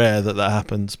quite rare that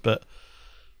happens. But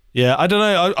yeah, I don't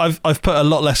know. I've put a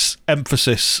lot less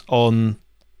emphasis on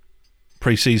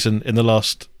pre-season in the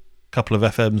last couple of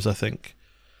FMs, I think.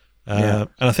 And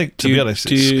I think, to be honest,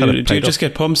 do you just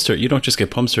get Pumster? You don't just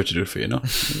get Pumster to do it for you, no?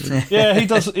 Yeah, he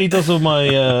does. He does all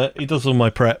my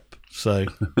prep. So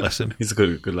bless him. He's a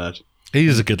good lad. He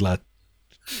is a good lad.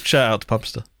 Shout out to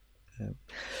Pumster. Yeah.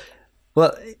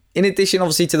 Well, in addition,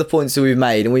 obviously, to the points that we've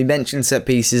made, and we mentioned set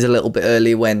pieces a little bit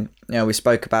earlier when we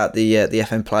spoke about the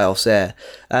FM playoffs there.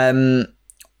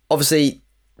 Obviously,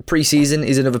 pre-season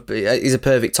is a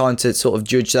perfect time to sort of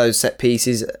judge those set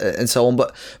pieces and so on.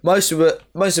 But most of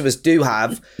us do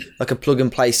have like a plug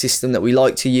and play system that we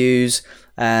like to use.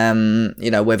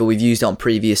 Whether we've used it on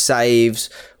previous saves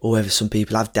or whether some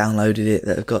people have downloaded it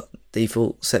that have got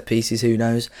default set pieces. Who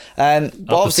knows? But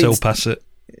obviously, Till pass it.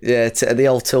 Yeah, the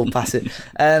old tilt pass it.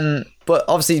 But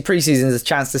obviously, pre-season is a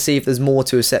chance to see if there's more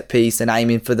to a set piece than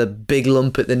aiming for the big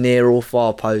lump at the near or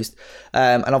far post.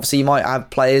 And obviously, you might have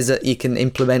players that you can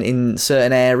implement in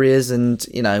certain areas, and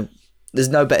there's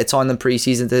no better time than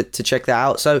pre-season to check that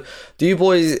out. So, do you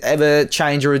boys ever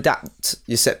change or adapt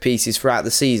your set pieces throughout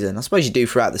the season? I suppose you do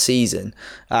throughout the season,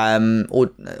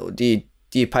 or do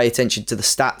you pay attention to the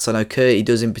stats? I know Curtie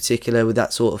does in particular with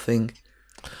that sort of thing.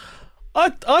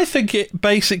 I think it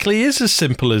basically is as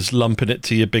simple as lumping it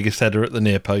to your biggest header at the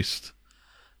near post.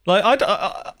 Like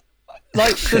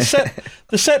the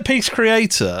set piece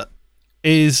creator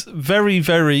is very,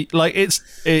 very like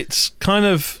it's kind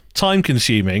of time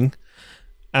consuming,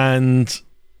 and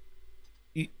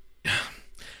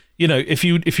if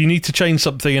you need to change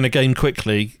something in a game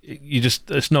quickly,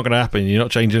 it's not going to happen. You're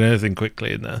not changing anything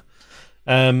quickly in there.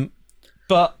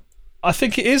 But I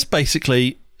think it is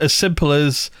basically as simple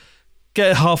as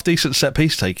get a half-decent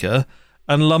set-piece taker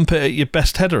and lump it at your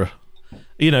best header.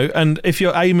 And if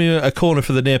you're aiming at a corner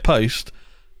for the near post,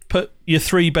 put your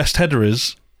 3 best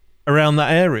headerers around that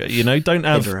area. Don't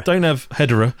have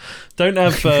headerer. Don't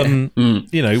have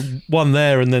one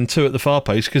there and then 2 at the far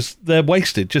post, because they're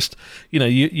wasted. Just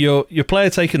your player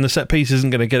taking the set piece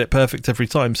isn't going to get it perfect every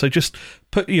time. So just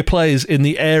put your players in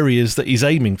the areas that he's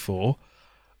aiming for,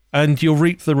 and you'll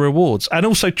reap the rewards. And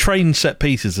also train set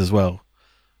pieces as well.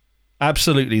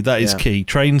 Absolutely, that is key.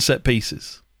 Train set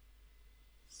pieces.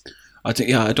 I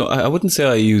think I wouldn't say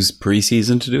I use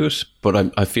pre-season to do it,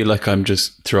 but I feel like I'm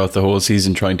just throughout the whole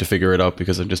season trying to figure it out,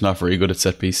 because I'm just not very good at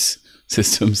set piece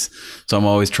systems. So I'm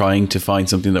always trying to find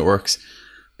something that works.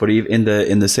 But in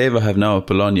the save I have now at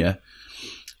Bologna,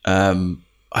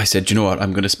 I said, you know what,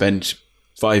 I'm going to spend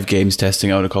 5 games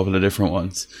testing out a couple of different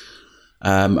ones.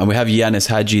 And we have Yanis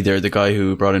Hadji there, the guy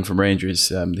who brought in from Rangers.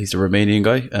 He's a Romanian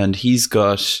guy, and he's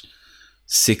got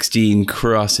 16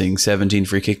 crossing, 17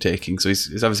 free kick taking. So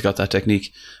he's obviously got that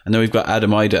technique. And then we've got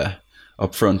Adam Ida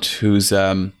up front, who's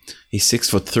he's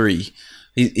 6'3".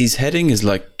 His heading is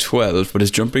like 12, but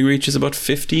his jumping reach is about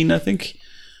 15, I think.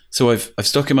 So I've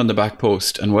stuck him on the back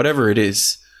post, and whatever it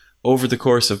is, over the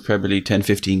course of probably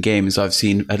 10-15 games, I've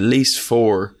seen at least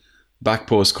 4 back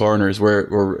post corners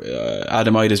where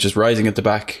Adam Ida is just rising at the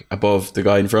back above the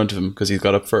guy in front of him because he's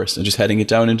got up first and just heading it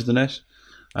down into the net.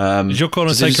 Is your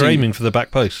corner taker aiming for the back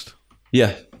post?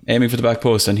 Yeah, aiming for the back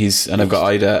post, and I've got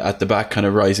Ida at the back, kind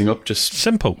of rising up. Just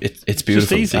simple. It's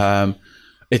beautiful. Just easy.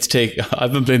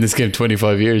 I've been playing this game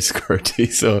 25 years,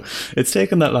 Curty, so it's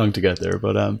taken that long to get there.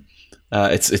 But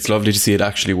it's lovely to see it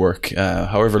actually work.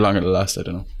 However long it'll last, I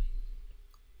don't know.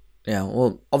 Yeah,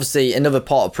 well, obviously another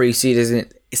part of pre-season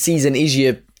is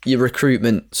your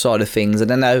recruitment side of things,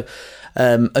 and I know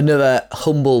another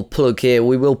humble plug here.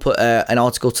 We will put an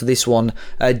article to this one.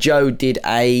 Joe did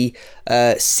a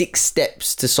 6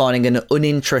 steps to signing an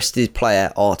uninterested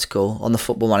player article on the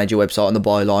Football Manager website on the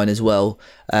byline as well.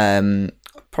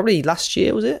 Probably last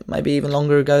year, was it? Maybe even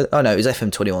longer ago. Oh no, it was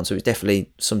FM21, so it was definitely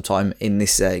sometime in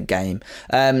this game.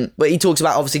 But he talks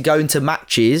about obviously going to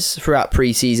matches throughout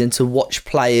pre-season to watch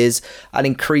players and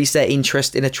increase their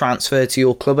interest in a transfer to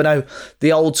your club. I know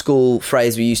the old school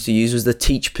phrase we used to use was the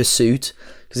Teach Pursuit,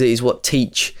 because it is what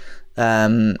Teach,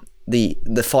 the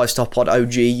 5-Star Pod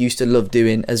OG, used to love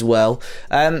doing as well.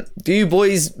 Do you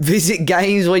boys visit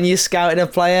games when you're scouting a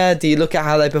player? Do you look at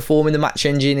how they perform in the match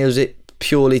engine, or is it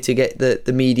purely to get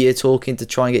the media talking, to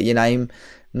try and get your name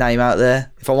out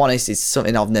there? If I'm honest, it's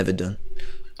something I've never done.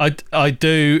 I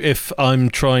do if I'm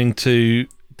trying to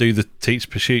do the Teach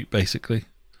Pursuit, basically.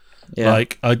 Yeah.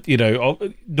 Like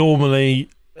normally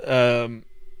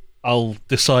I'll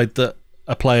decide that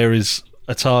a player is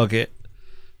a target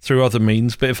through other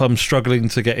means, but if I'm struggling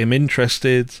to get him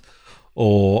interested,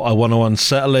 or I want to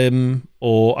unsettle him,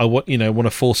 or I want to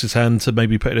force his hand to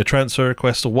maybe put in a transfer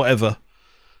request or whatever,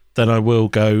 then I will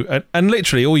go. And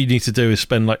literally all you need to do is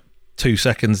spend like 2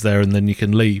 seconds there, and then you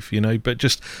can leave, but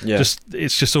just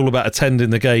it's just all about attending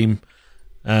the game,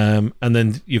 and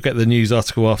then you'll get the news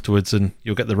article afterwards, and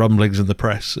you'll get the rumblings in the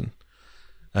press.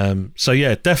 And so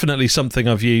yeah, definitely something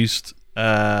I've used,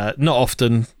 not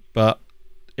often, but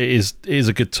it is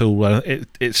a good tool, and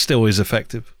it still is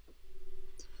effective.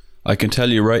 I can tell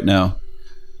you right now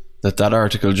that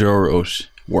article Joe wrote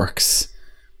works.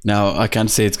 Now, I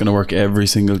can't say it's going to work every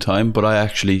single time, but I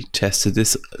actually tested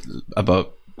this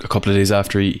about a couple of days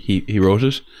after he wrote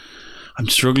it. I'm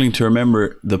struggling to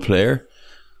remember the player,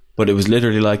 but it was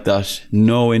literally like that.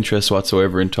 No interest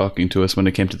whatsoever in talking to us when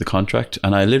it came to the contract.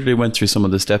 And I literally went through some of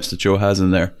the steps that Joe has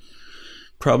in there.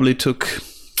 Probably took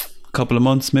a couple of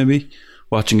months maybe,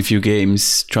 watching a few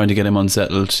games, trying to get him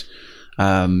unsettled.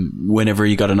 Whenever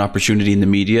he got an opportunity in the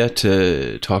media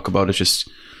to talk about it, just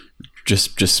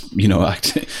doing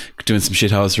some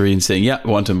shithousery and saying, yeah, we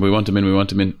want him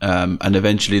in. And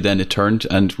eventually then it turned,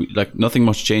 and nothing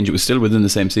much changed. It was still within the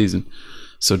same season.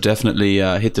 So definitely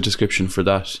hit the description for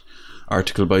that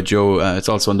article by Joe. It's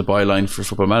also on the byline for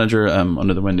Football Manager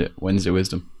under the Wednesday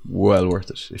Wisdom. Well worth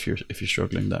it if you're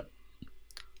struggling that.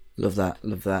 Love that.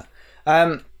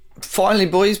 Finally,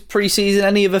 boys, pre-season,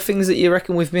 any other things that you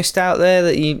reckon we've missed out there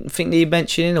that you think need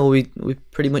mentioning, or we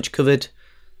pretty much covered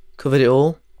it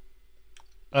all?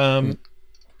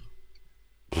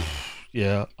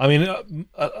 Yeah, I mean,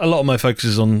 a lot of my focus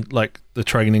is on like the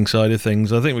training side of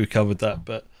things. I think we've covered that,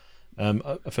 but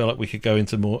I feel like we could go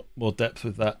into more depth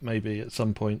with that maybe at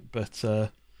some point.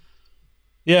 But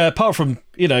yeah, apart from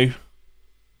getting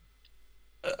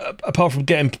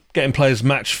players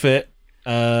match fit,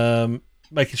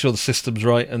 making sure the system's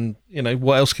right, and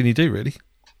what else can you do really?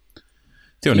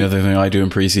 The only other thing I do in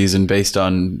pre-season, based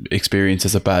on experience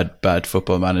as a bad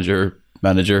football manager,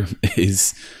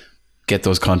 is get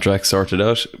those contracts sorted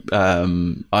out.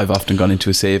 I've often gone into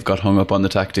a save, got hung up on the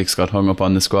tactics, got hung up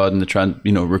on the squad and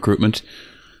the recruitment,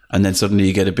 and then suddenly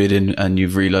you get a bid in and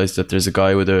you've realised that there's a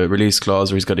guy with a release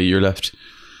clause or he's got a year left.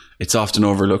 It's often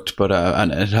overlooked, but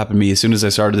and it happened to me as soon as I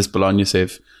started this Bologna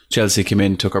save. Chelsea came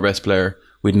in, took our best player.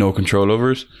 We had no control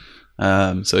over it.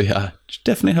 So yeah,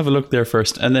 definitely have a look there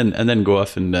first, and then go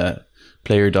off and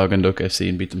play your Dog and Duck FC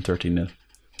and beat them 13-0.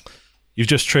 You've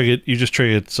just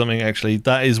triggered something, actually.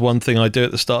 That is one thing I do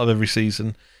at the start of every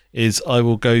season, is I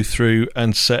will go through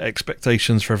and set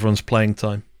expectations for everyone's playing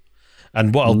time.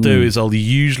 And what I'll do is I'll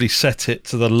usually set it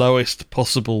to the lowest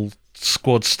possible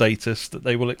squad status that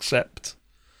they will accept,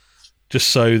 just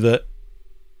so that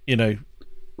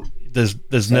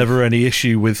there's never any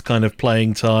issue with kind of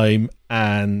playing time,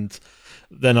 and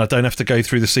then I don't have to go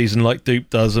through the season like Dupe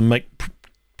does and make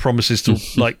promises to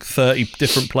like 30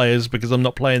 different players because I'm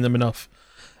not playing them enough.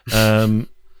 So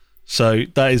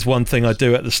that is one thing I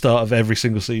do at the start of every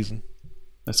single season.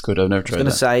 That's good. I've never tried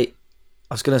that. I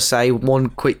was going to say one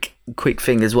quick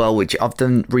thing as well, which I've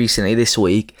done recently this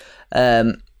week.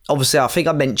 Obviously, I think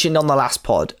I mentioned on the last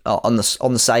pod, on the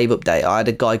save update, I had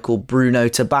a guy called Bruno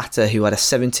Tabata who had a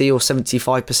 70 or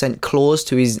 75% clause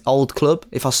to his old club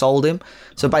if I sold him.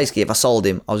 So basically, if I sold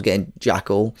him, I was getting jack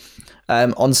all.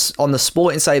 On the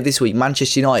Sporting Save this week,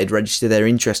 Manchester United registered their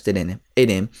interest in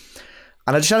him.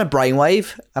 and I just had a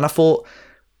brainwave, and I thought,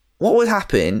 what would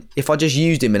happen if I just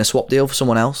used him in a swap deal for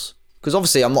someone else? Because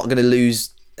obviously I'm not going to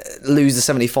lose the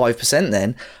 75%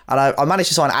 then. And I managed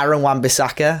to sign Aaron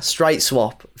Wan-Bissaka, straight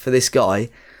swap for this guy.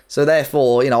 So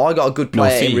therefore, I got a good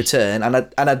player in return, and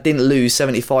I didn't lose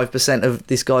 75% of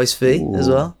this guy's fee as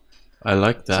well. I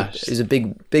like that. So it was a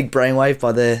big brainwave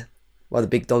by the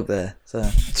big dog there. So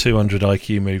 200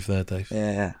 IQ move there, Dave.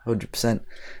 Yeah, 100%.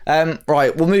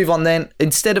 Right, we'll move on then.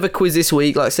 Instead of a quiz this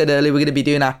week, like I said earlier, we're going to be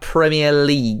doing our Premier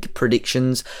League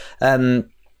predictions.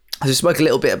 I spoke a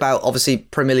little bit about, obviously,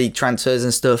 Premier League transfers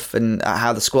and stuff, and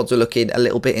how the squads were looking a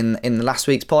little bit in last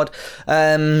week's pod.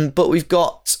 But we've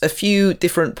got a few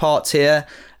different parts here.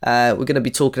 We're going to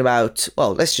be talking about,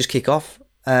 well, let's just kick off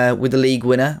with the league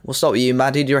winner. We'll start with you,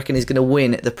 Matt. Who do you reckon is going to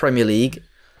win the Premier League?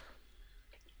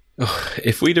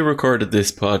 If we'd have recorded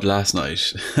this pod last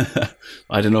night,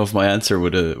 I don't know if my answer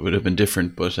would have been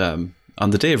different, but on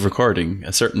the day of recording,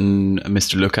 a certain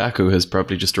Mr. Lukaku has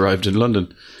probably just arrived in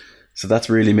London. So that's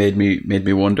really made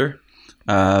me wonder.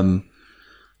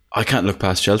 I can't look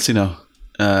past Chelsea now.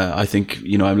 I think,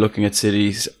 I'm looking at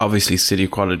City's, obviously City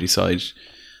quality side.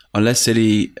 Unless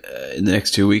City in the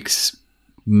next 2 weeks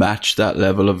match that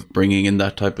level of bringing in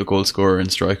that type of goal scorer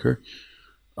and striker,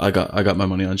 I got my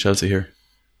money on Chelsea here.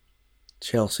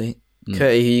 Chelsea. Curtie, who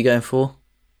are you going for?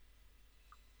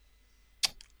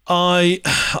 I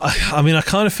mean, I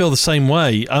kind of feel the same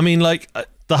way. I mean, like,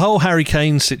 the whole Harry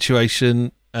Kane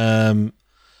situation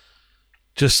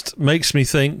just makes me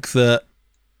think that,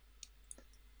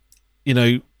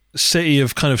 City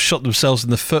have kind of shot themselves in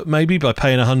the foot maybe by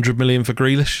paying 100 million for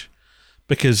Grealish,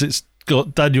 because it's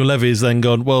got Daniel Levy has then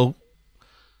gone, well,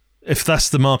 if that's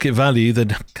the market value,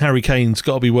 then Harry Kane's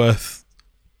got to be worth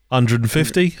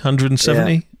 150,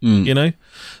 170,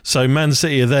 So Man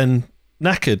City are then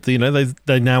knackered.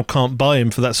 They now can't buy him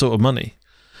for that sort of money.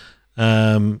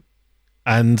 And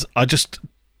I just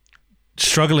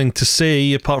struggling to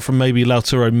see, apart from maybe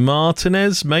Lautaro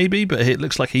Martinez, maybe, but it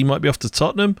looks like he might be off to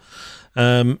Tottenham.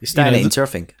 He's staying at Inter, I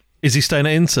think. Is he staying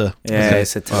at Inter? Yeah, okay. He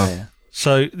said today, yeah.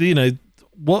 So,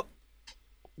 what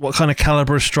kind of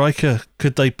calibre of striker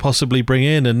could they possibly bring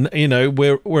in? And,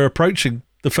 we're approaching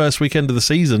the first weekend of the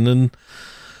season, and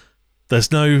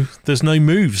there's no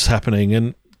moves happening,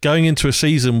 and going into a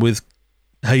season with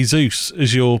Jesus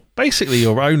as your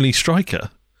only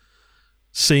striker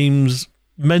seems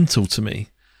mental to me.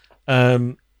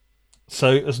 So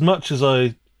as much as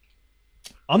I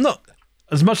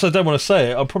don't want to say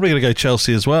it, I'm probably going to go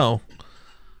Chelsea as well.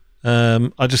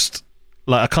 I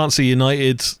can't see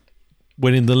United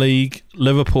winning the league.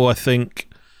 Liverpool, I think,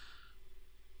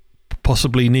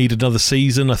 possibly need another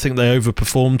season. I think they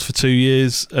overperformed for 2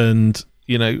 years, and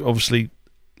obviously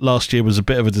last year was a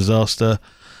bit of a disaster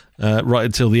right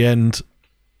until the end,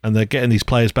 and they're getting these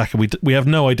players back, and we have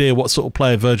no idea what sort of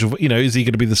player Virgil, is he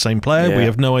going to be the same player? Yeah. We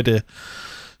have no idea.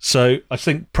 So I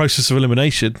think process of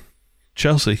elimination,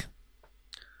 Chelsea.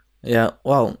 Yeah,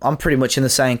 well, I'm pretty much in the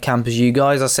same camp as you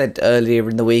guys. I said earlier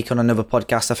in the week on another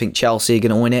podcast, I think Chelsea are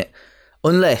going to win it.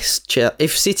 Unless,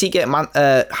 if City get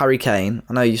Harry Kane,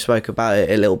 I know you spoke about it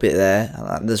a little bit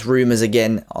there. There's rumours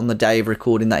again on the day of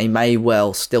recording that he may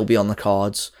well still be on the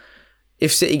cards.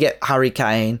 If City get Harry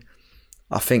Kane,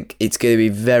 I think it's going to be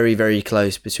very, very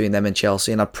close between them and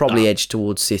Chelsea, and I'd probably edge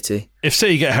towards City. If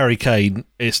City get Harry Kane,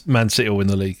 it's Man City will win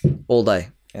the league. All day.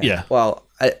 Yeah. Well,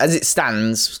 as it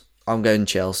stands, I'm going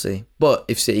Chelsea. But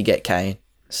if City get Kane,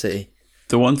 City.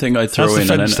 The one thing I'd throw in...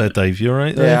 How's the there, Dave? You all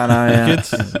right there? Yeah, I know, yeah.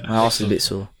 Good? My arse is a bit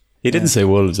sore. He didn't say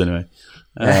Wolves anyway.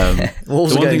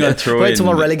 Wolves the one thing I'd throw in... Wait till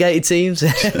my relegated teams.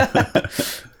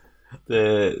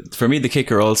 For me, the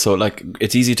kicker also,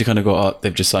 it's easy to kind of go,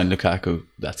 they've just signed Lukaku,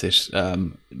 that's it.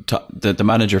 The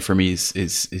manager for me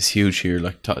is huge here,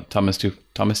 Tommy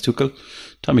Tuchel.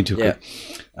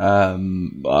 Yeah.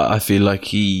 I feel like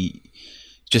he's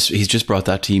just brought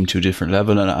that team to a different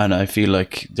level, and I feel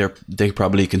like they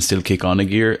probably can still kick on a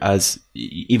gear, as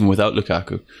even without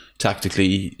Lukaku,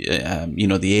 tactically,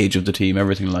 the age of the team,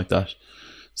 everything like that.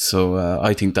 So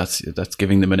I think that's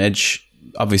giving them an edge.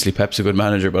 Obviously, Pep's a good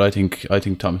manager, but I think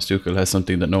Thomas Tuchel has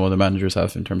something that no other managers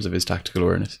have in terms of his tactical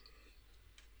awareness.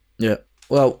 Yeah.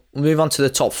 Well, we'll move on to the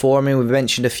top four. I mean, we've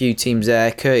mentioned a few teams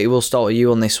there. Curtie, we'll start with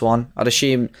you on this one. I'd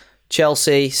assume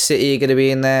Chelsea, City are going to be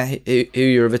in there. Who are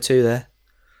your other two there?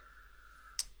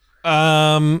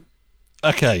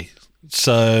 Okay.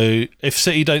 So if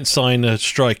City don't sign a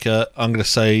striker, I'm going to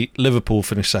say Liverpool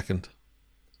finish second.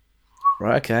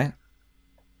 Right. Okay.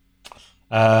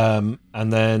 And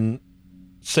then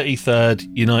City third,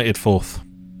 United fourth.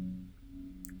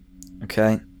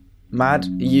 Okay. Mad,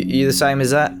 you the same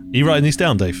as that? Are you writing these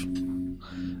down, Dave?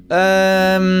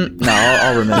 No,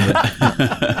 I'll remember.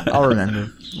 I'll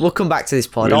remember. We'll come back to this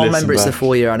pod. I'll remember it's the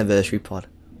 4-year anniversary pod.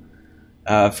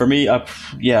 For me, I'm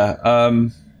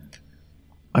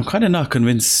kind of not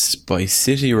convinced by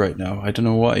City right now. I don't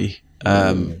know why.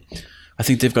 I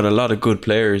think they've got a lot of good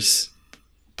players,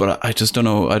 but I just don't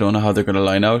know. I don't know how they're going to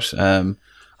line out. I'm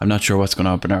not sure what's going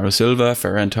on. Bernardo Silva,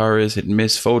 Ferran Torres, hit and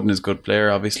miss. Foden is a good player,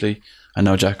 obviously. I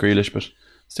know Jack Grealish, but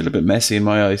still a bit messy in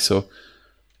my eyes. So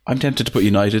I'm tempted to put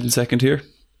United in second here.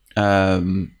 So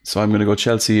I'm going to go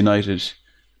Chelsea, United,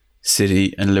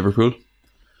 City, and Liverpool.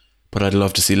 But I'd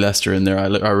love to see Leicester in there.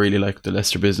 I really like the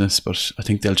Leicester business, but I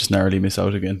think they'll just narrowly miss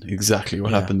out again. Exactly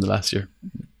what happened the last year.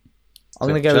 I'm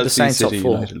going to go with the same City, top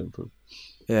 4. United, Liverpool.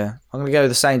 Yeah, I'm going to go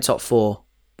with the same top 4,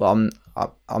 but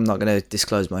I'm not going to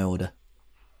disclose my order.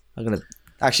 I'm going to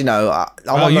actually no. I'm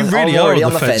already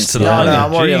on the fence. No,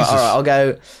 I'm already. All right, I'll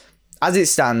go as it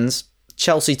stands.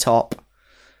 Chelsea top,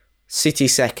 City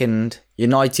second,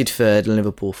 United third, and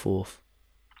Liverpool fourth.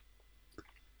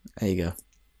 There you go.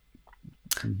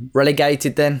 Mm-hmm.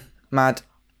 Relegated then, Mad.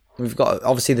 We've got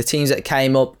obviously the teams that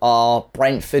came up are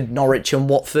Brentford, Norwich, and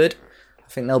Watford. I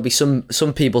think there'll be some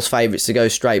people's favourites to go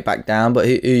straight back down. But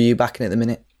who are you backing at the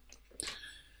minute?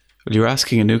 Well, you're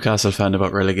asking a Newcastle fan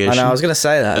about relegation. I know. I was going to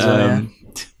say that as well. Yeah.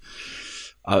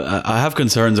 I have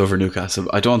concerns over Newcastle.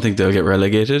 I don't think they'll get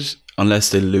relegated unless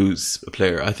they lose a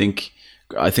player. I think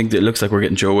it looks like we're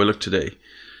getting Joe Willock today.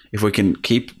 If we can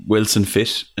keep Wilson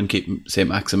fit and keep, say,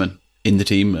 Maximin in the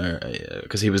team,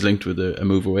 because he was linked with a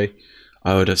move away,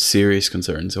 I would have serious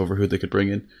concerns over who they could bring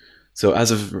in. So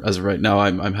as of right now,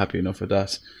 I'm happy enough with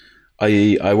that.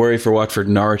 I worry for Watford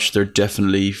and Norwich. They're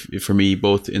definitely, for me,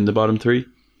 both in the bottom 3.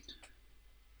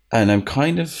 And I'm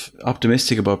kind of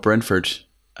optimistic about Brentford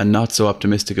and not so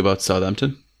optimistic about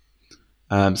Southampton.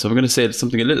 So I'm going to say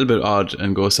something a little bit odd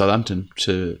and go Southampton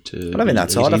to I mean,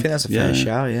 that's odd. I think that's a fair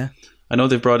shout, yeah. I know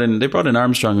they brought in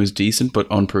Armstrong, who's decent but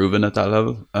unproven at that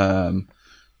level.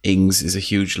 Ings is a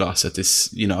huge loss at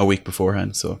this, a week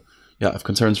beforehand. So yeah, I have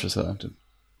concerns for Southampton.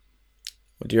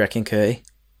 What do you reckon, Curty?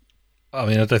 I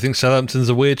mean, I don't think Southampton's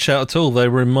a weird shout at all. They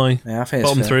were in my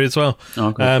bottom 3 as well,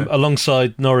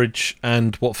 alongside Norwich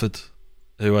and Watford,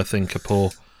 who I think are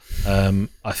poor.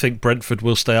 I think Brentford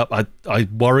will stay up. I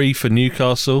worry for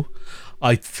Newcastle.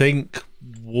 I think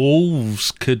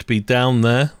Wolves could be down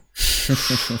there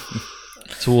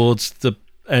towards the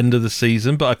end of the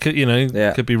season, but I could,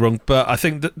 could be wrong. But I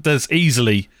think that there's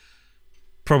easily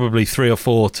probably 3 or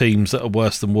 4 teams that are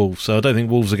worse than Wolves. So I don't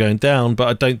think Wolves are going down, but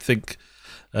I don't think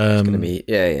it's going to be.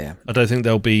 I don't think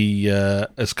they'll be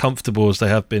as comfortable as they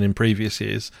have been in previous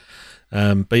years.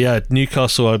 But yeah,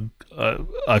 Newcastle,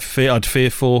 I'd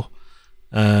fear for.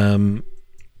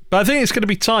 But I think it's going to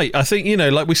be tight. I think,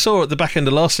 like we saw at the back end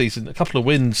of last season, a couple of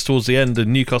wins towards the end,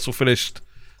 and Newcastle finished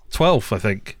 12th, I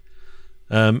think.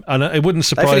 And it wouldn't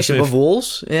surprise me above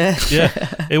Wolves. Yeah,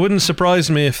 it wouldn't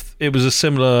surprise me if it was a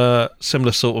similar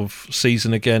sort of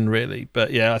season again, really.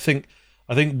 But yeah, I think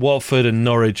Watford and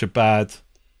Norwich are bad,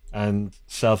 and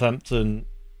Southampton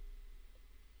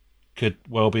could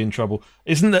well be in trouble.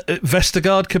 Isn't that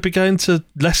Vestergaard could be going to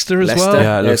Leicester as well?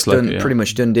 Yeah, it looks like pretty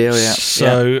much done deal. Yeah.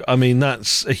 So I mean,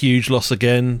 that's a huge loss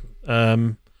again.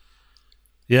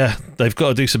 Yeah, they've got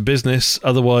to do some business,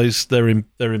 otherwise they're in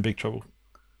big trouble.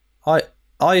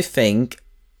 I think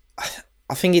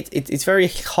it's very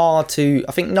hard to.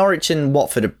 I think Norwich and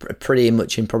Watford are pretty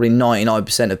much in probably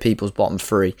 99% of people's bottom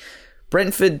 3.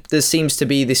 Brentford, there seems to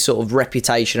be this sort of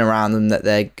reputation around them that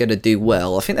they're going to do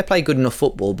well. I think they play good enough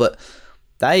football, but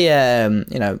they, had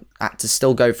to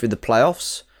still go through the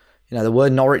playoffs. The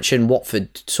word Norwich and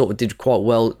Watford sort of did quite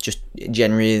well, just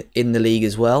generally in the league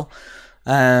as well.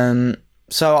 So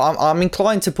I'm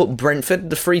inclined to put Brentford,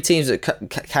 the 3 teams that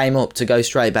came up, to go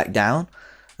straight back down.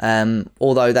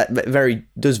 Although that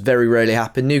does very rarely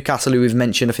happen. Newcastle, who we've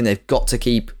mentioned, I think they've got to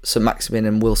keep St. Maximin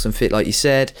and Wilson fit, like you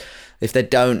said. If they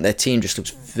don't, their team just looks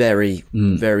very,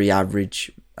 very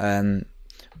average.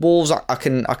 Wolves, I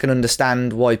can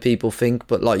understand why people think,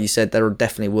 but like you said, there are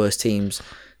definitely worse teams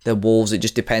than Wolves. It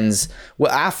just depends.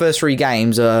 Well, our first 3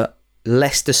 games are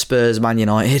Leicester, Spurs, Man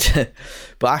United,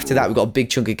 but after that, we've got a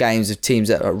big chunk of games of teams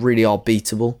that really are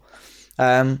beatable.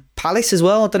 Palace as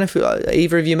well. I don't know if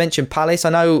either of you mentioned Palace.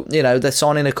 I know they're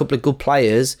signing a couple of good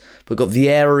players, but got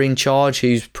Vieira in charge,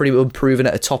 who's pretty unproven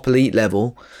at a top elite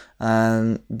level.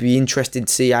 Be interested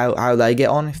to see how they get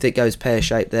on if it goes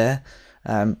pear-shaped there.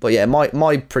 But yeah,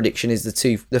 my prediction is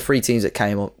the 3 teams that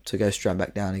came up to go straight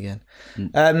back down again.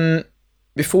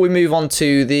 Before we move on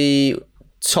to the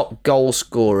top goal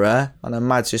scorer, I know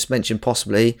Mads just mentioned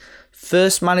possibly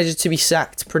first manager to be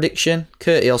sacked prediction.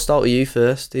 Curtie, I'll start with you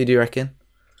first. Who do you reckon?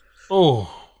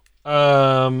 Oh,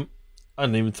 I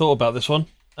hadn't even thought about this one.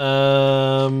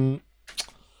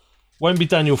 Won't be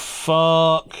Daniel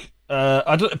Farke.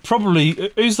 I don't,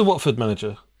 probably, who's the Watford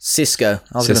manager? Cisco.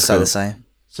 I was going to say the same.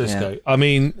 Cisco. Yeah. I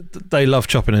mean, they love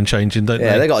chopping and changing, don't they?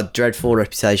 Yeah, they got a dreadful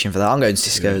reputation for that. I'm going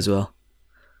Cisco as well.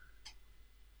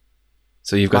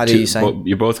 So you've got two.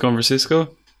 You're both going for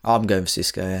Cisco? I'm going for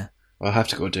Cisco, yeah. Well, I have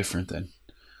to go different then.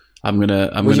 I'm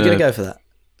gonna go for that?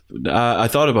 I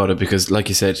thought about it because, like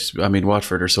you said, I mean,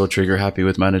 Watford are so trigger happy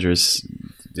with managers.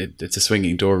 It's a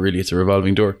swinging door, really. It's a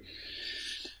revolving door.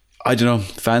 I don't know.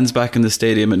 Fans back in the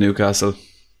stadium at Newcastle,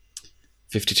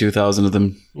 52,000 of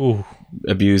them. Ooh.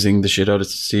 Abusing the shit out of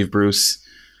Steve Bruce.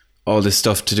 All this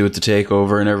stuff to do with the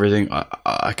takeover and everything.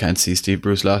 I can't see Steve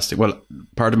Bruce lasting. Well,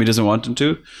 part of me doesn't want him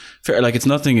to. Fair, like, it's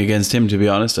nothing against him, to be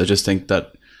honest. I just think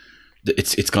that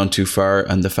it's gone too far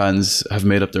and the fans have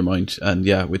made up their mind. And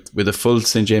yeah, with a full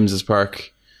St. James's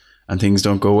Park and things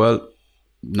don't go well,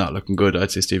 not looking good.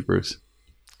 I'd say Steve Bruce.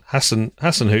 Hassan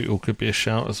Hootel could be a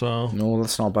shout as well. No,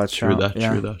 that's not a bad shout.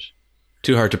 True that.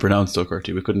 Too hard to pronounce though,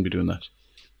 Curty. We couldn't be doing that.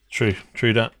 True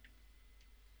that.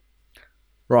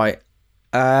 Right.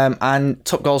 And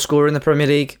top goal scorer in the Premier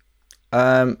League.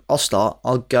 I'll start.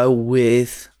 I'll go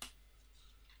with...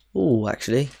 Oh,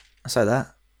 actually, I say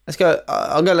that. Let's go.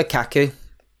 I'll go Lukaku.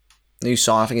 New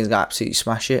sign. I think he's going to absolutely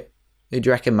smash it. Who do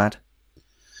you reckon, Mad?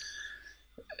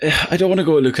 I don't want to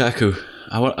go with Lukaku.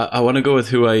 I want to go with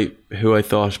who I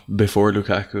thought before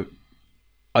Lukaku.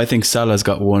 I think Salah's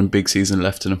got one big season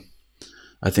left in him.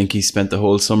 I think he spent the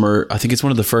whole summer. I think it's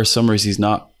one of the first summers he's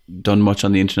not done much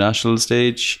on the international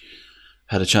stage.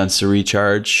 Had a chance to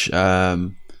recharge.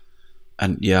 And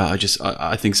yeah,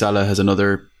 I think Salah has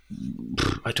another,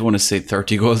 I don't want to say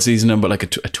 30 goal season in him, but like a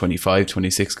 25,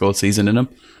 26 goal season in him,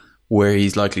 where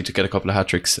he's likely to get a couple of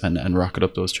hat-tricks and rocket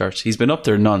up those charts. He's been up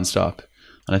there non-stop,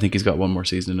 and I think he's got one more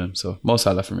season in him. So Mo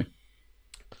Salah for me.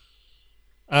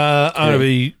 I'm going to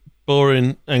be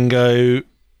boring and go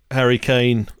Harry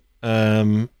Kane.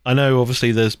 I know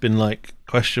obviously there's been like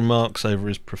question marks over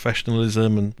his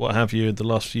professionalism and what have you in the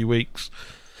last few weeks,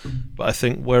 but I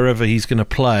think wherever he's going to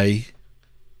play,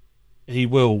 he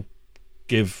will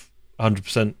give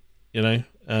 100%, you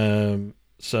know.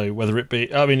 So whether it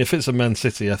be, I mean, if it's a Man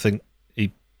City, I think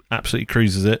he absolutely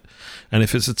cruises it, and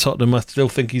if it's a Tottenham, I still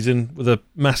think he's in with a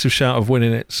massive shout of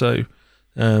winning it. So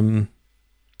yeah,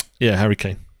 Harry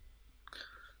Kane.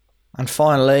 And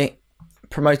finally,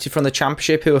 promoted from the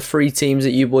Championship, who are three teams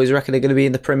that you boys reckon are going to be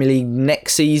in the Premier League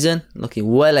next season?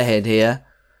 Looking well ahead here.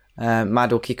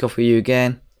 Mad, will kick off with you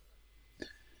again.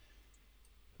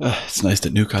 It's nice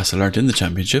that Newcastle aren't in the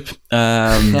Championship.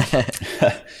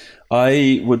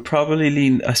 I would probably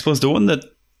lean, I suppose the one that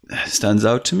stands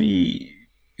out to me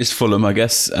is Fulham, I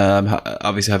guess,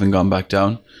 obviously having gone back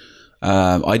down.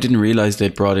 I didn't realise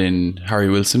they'd brought in Harry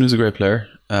Wilson, who's a great player.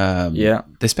 Yeah,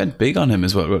 they spent big on him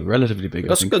as well, relatively big.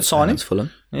 That's a good signings,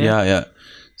 Fulham. Yeah.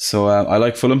 So I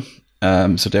like Fulham.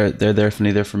 So they're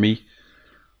definitely there for me.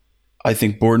 I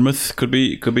think Bournemouth could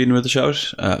be in with a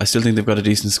shout. I still think they've got a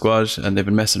decent squad and they've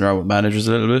been messing around with managers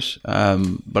a little bit.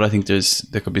 But I think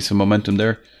there could be some momentum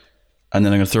there. And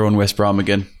then I'm going to throw in West Brom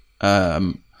again.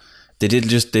 They did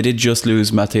just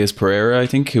lose Mateus Pereira, I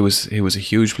think, who was a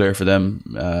huge player for them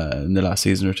in the last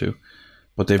season or two.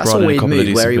 But they brought in a couple of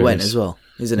decent where he players. went as well,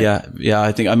 isn't it? Yeah.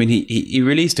 I mean, he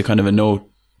released a kind of a note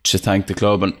to thank the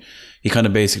club, and he kind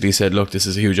of basically said, "Look, this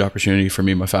is a huge opportunity for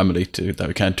me and my family that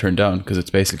we can't turn down because it's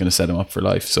basically going to set him up for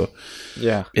life." So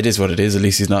yeah, it is what it is. At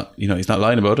least he's not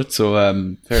lying about it. So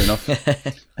fair enough.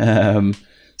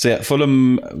 So yeah,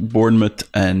 Fulham, Bournemouth,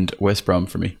 and West Brom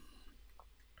for me.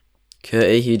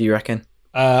 Curty, who do you reckon?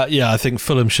 Yeah, I think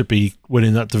Fulham should be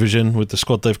winning that division with the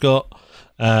squad they've got.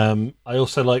 I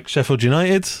also like Sheffield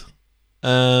United.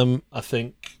 I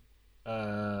think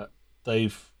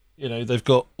they've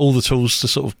got all the tools to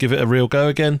sort of give it a real go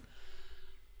again.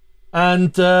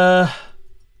 And Colin,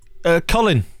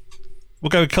 we'll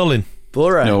go with Colin.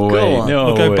 Borough. No way.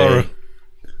 We'll go Borough.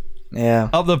 Yeah,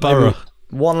 up the Borough.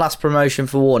 One last promotion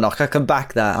for Warnock. I can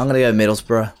back that. I'm going to go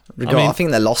Middlesbrough. I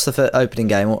think they lost the opening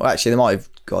game. Or actually, they might have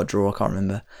got a draw. I can't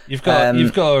remember. You've got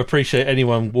to appreciate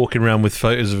anyone walking around with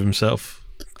photos of himself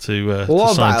to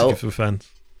sign to give for fans.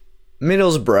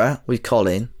 Middlesbrough with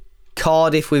Colin,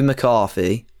 Cardiff with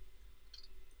McCarthy,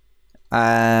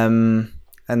 and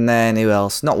then who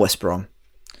else? Not West Brom.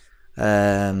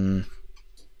 Fulham.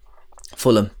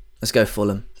 Let's go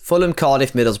Fulham. Fulham,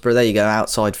 Cardiff, Middlesbrough. There you go.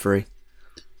 Outside three.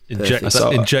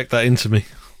 Inject that into me.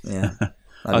 Yeah.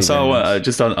 I saw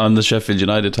just on the Sheffield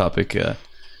United topic.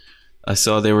 I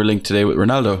saw they were linked today with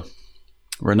Ronaldo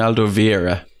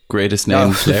Vieira, greatest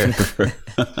name player ever.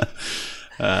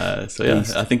 So yeah,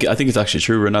 I think it's actually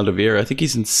true. Ronaldo Vieira, I think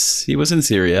he was in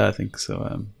Serie A, I think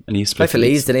so, and he Played for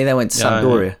Leeds, didn't he? They went to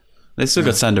Sampdoria. Yeah. They still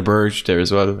got Sander Berge there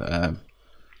as well, and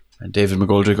David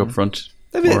McGoldrick up front.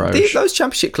 Those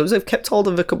championship clubs, they've kept hold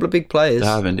of a couple of big players. They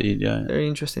have indeed, yeah. Very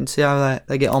interesting to see how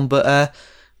they get on. But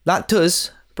that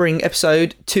does bring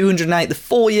episode 208, the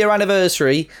 4-year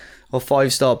anniversary of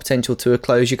 5-Star Potential, to a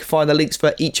close. You can find the links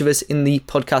for each of us in the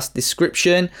podcast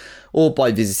description or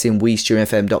by visiting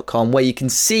WeStreamFM.com, where you can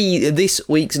see this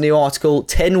week's new article,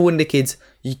 10 Wonder Kids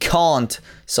You Can't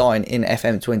Sign in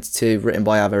FM22, written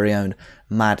by our very own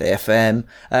Mad FM,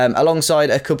 alongside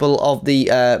a couple of the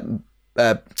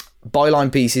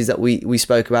byline pieces that we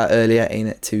spoke about earlier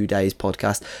in today's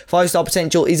podcast. 5-Star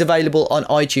Potential is available on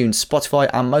iTunes, Spotify,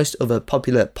 and most other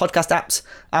popular podcast apps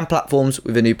and platforms,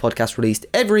 with a new podcast released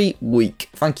every week.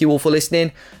 Thank you all for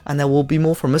listening, and there will be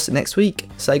more from us next week.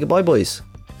 Say goodbye, boys.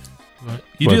 Right.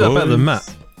 You do that better than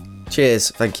Matt.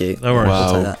 Cheers. Thank you. No worries.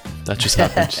 Wow, that just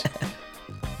happened.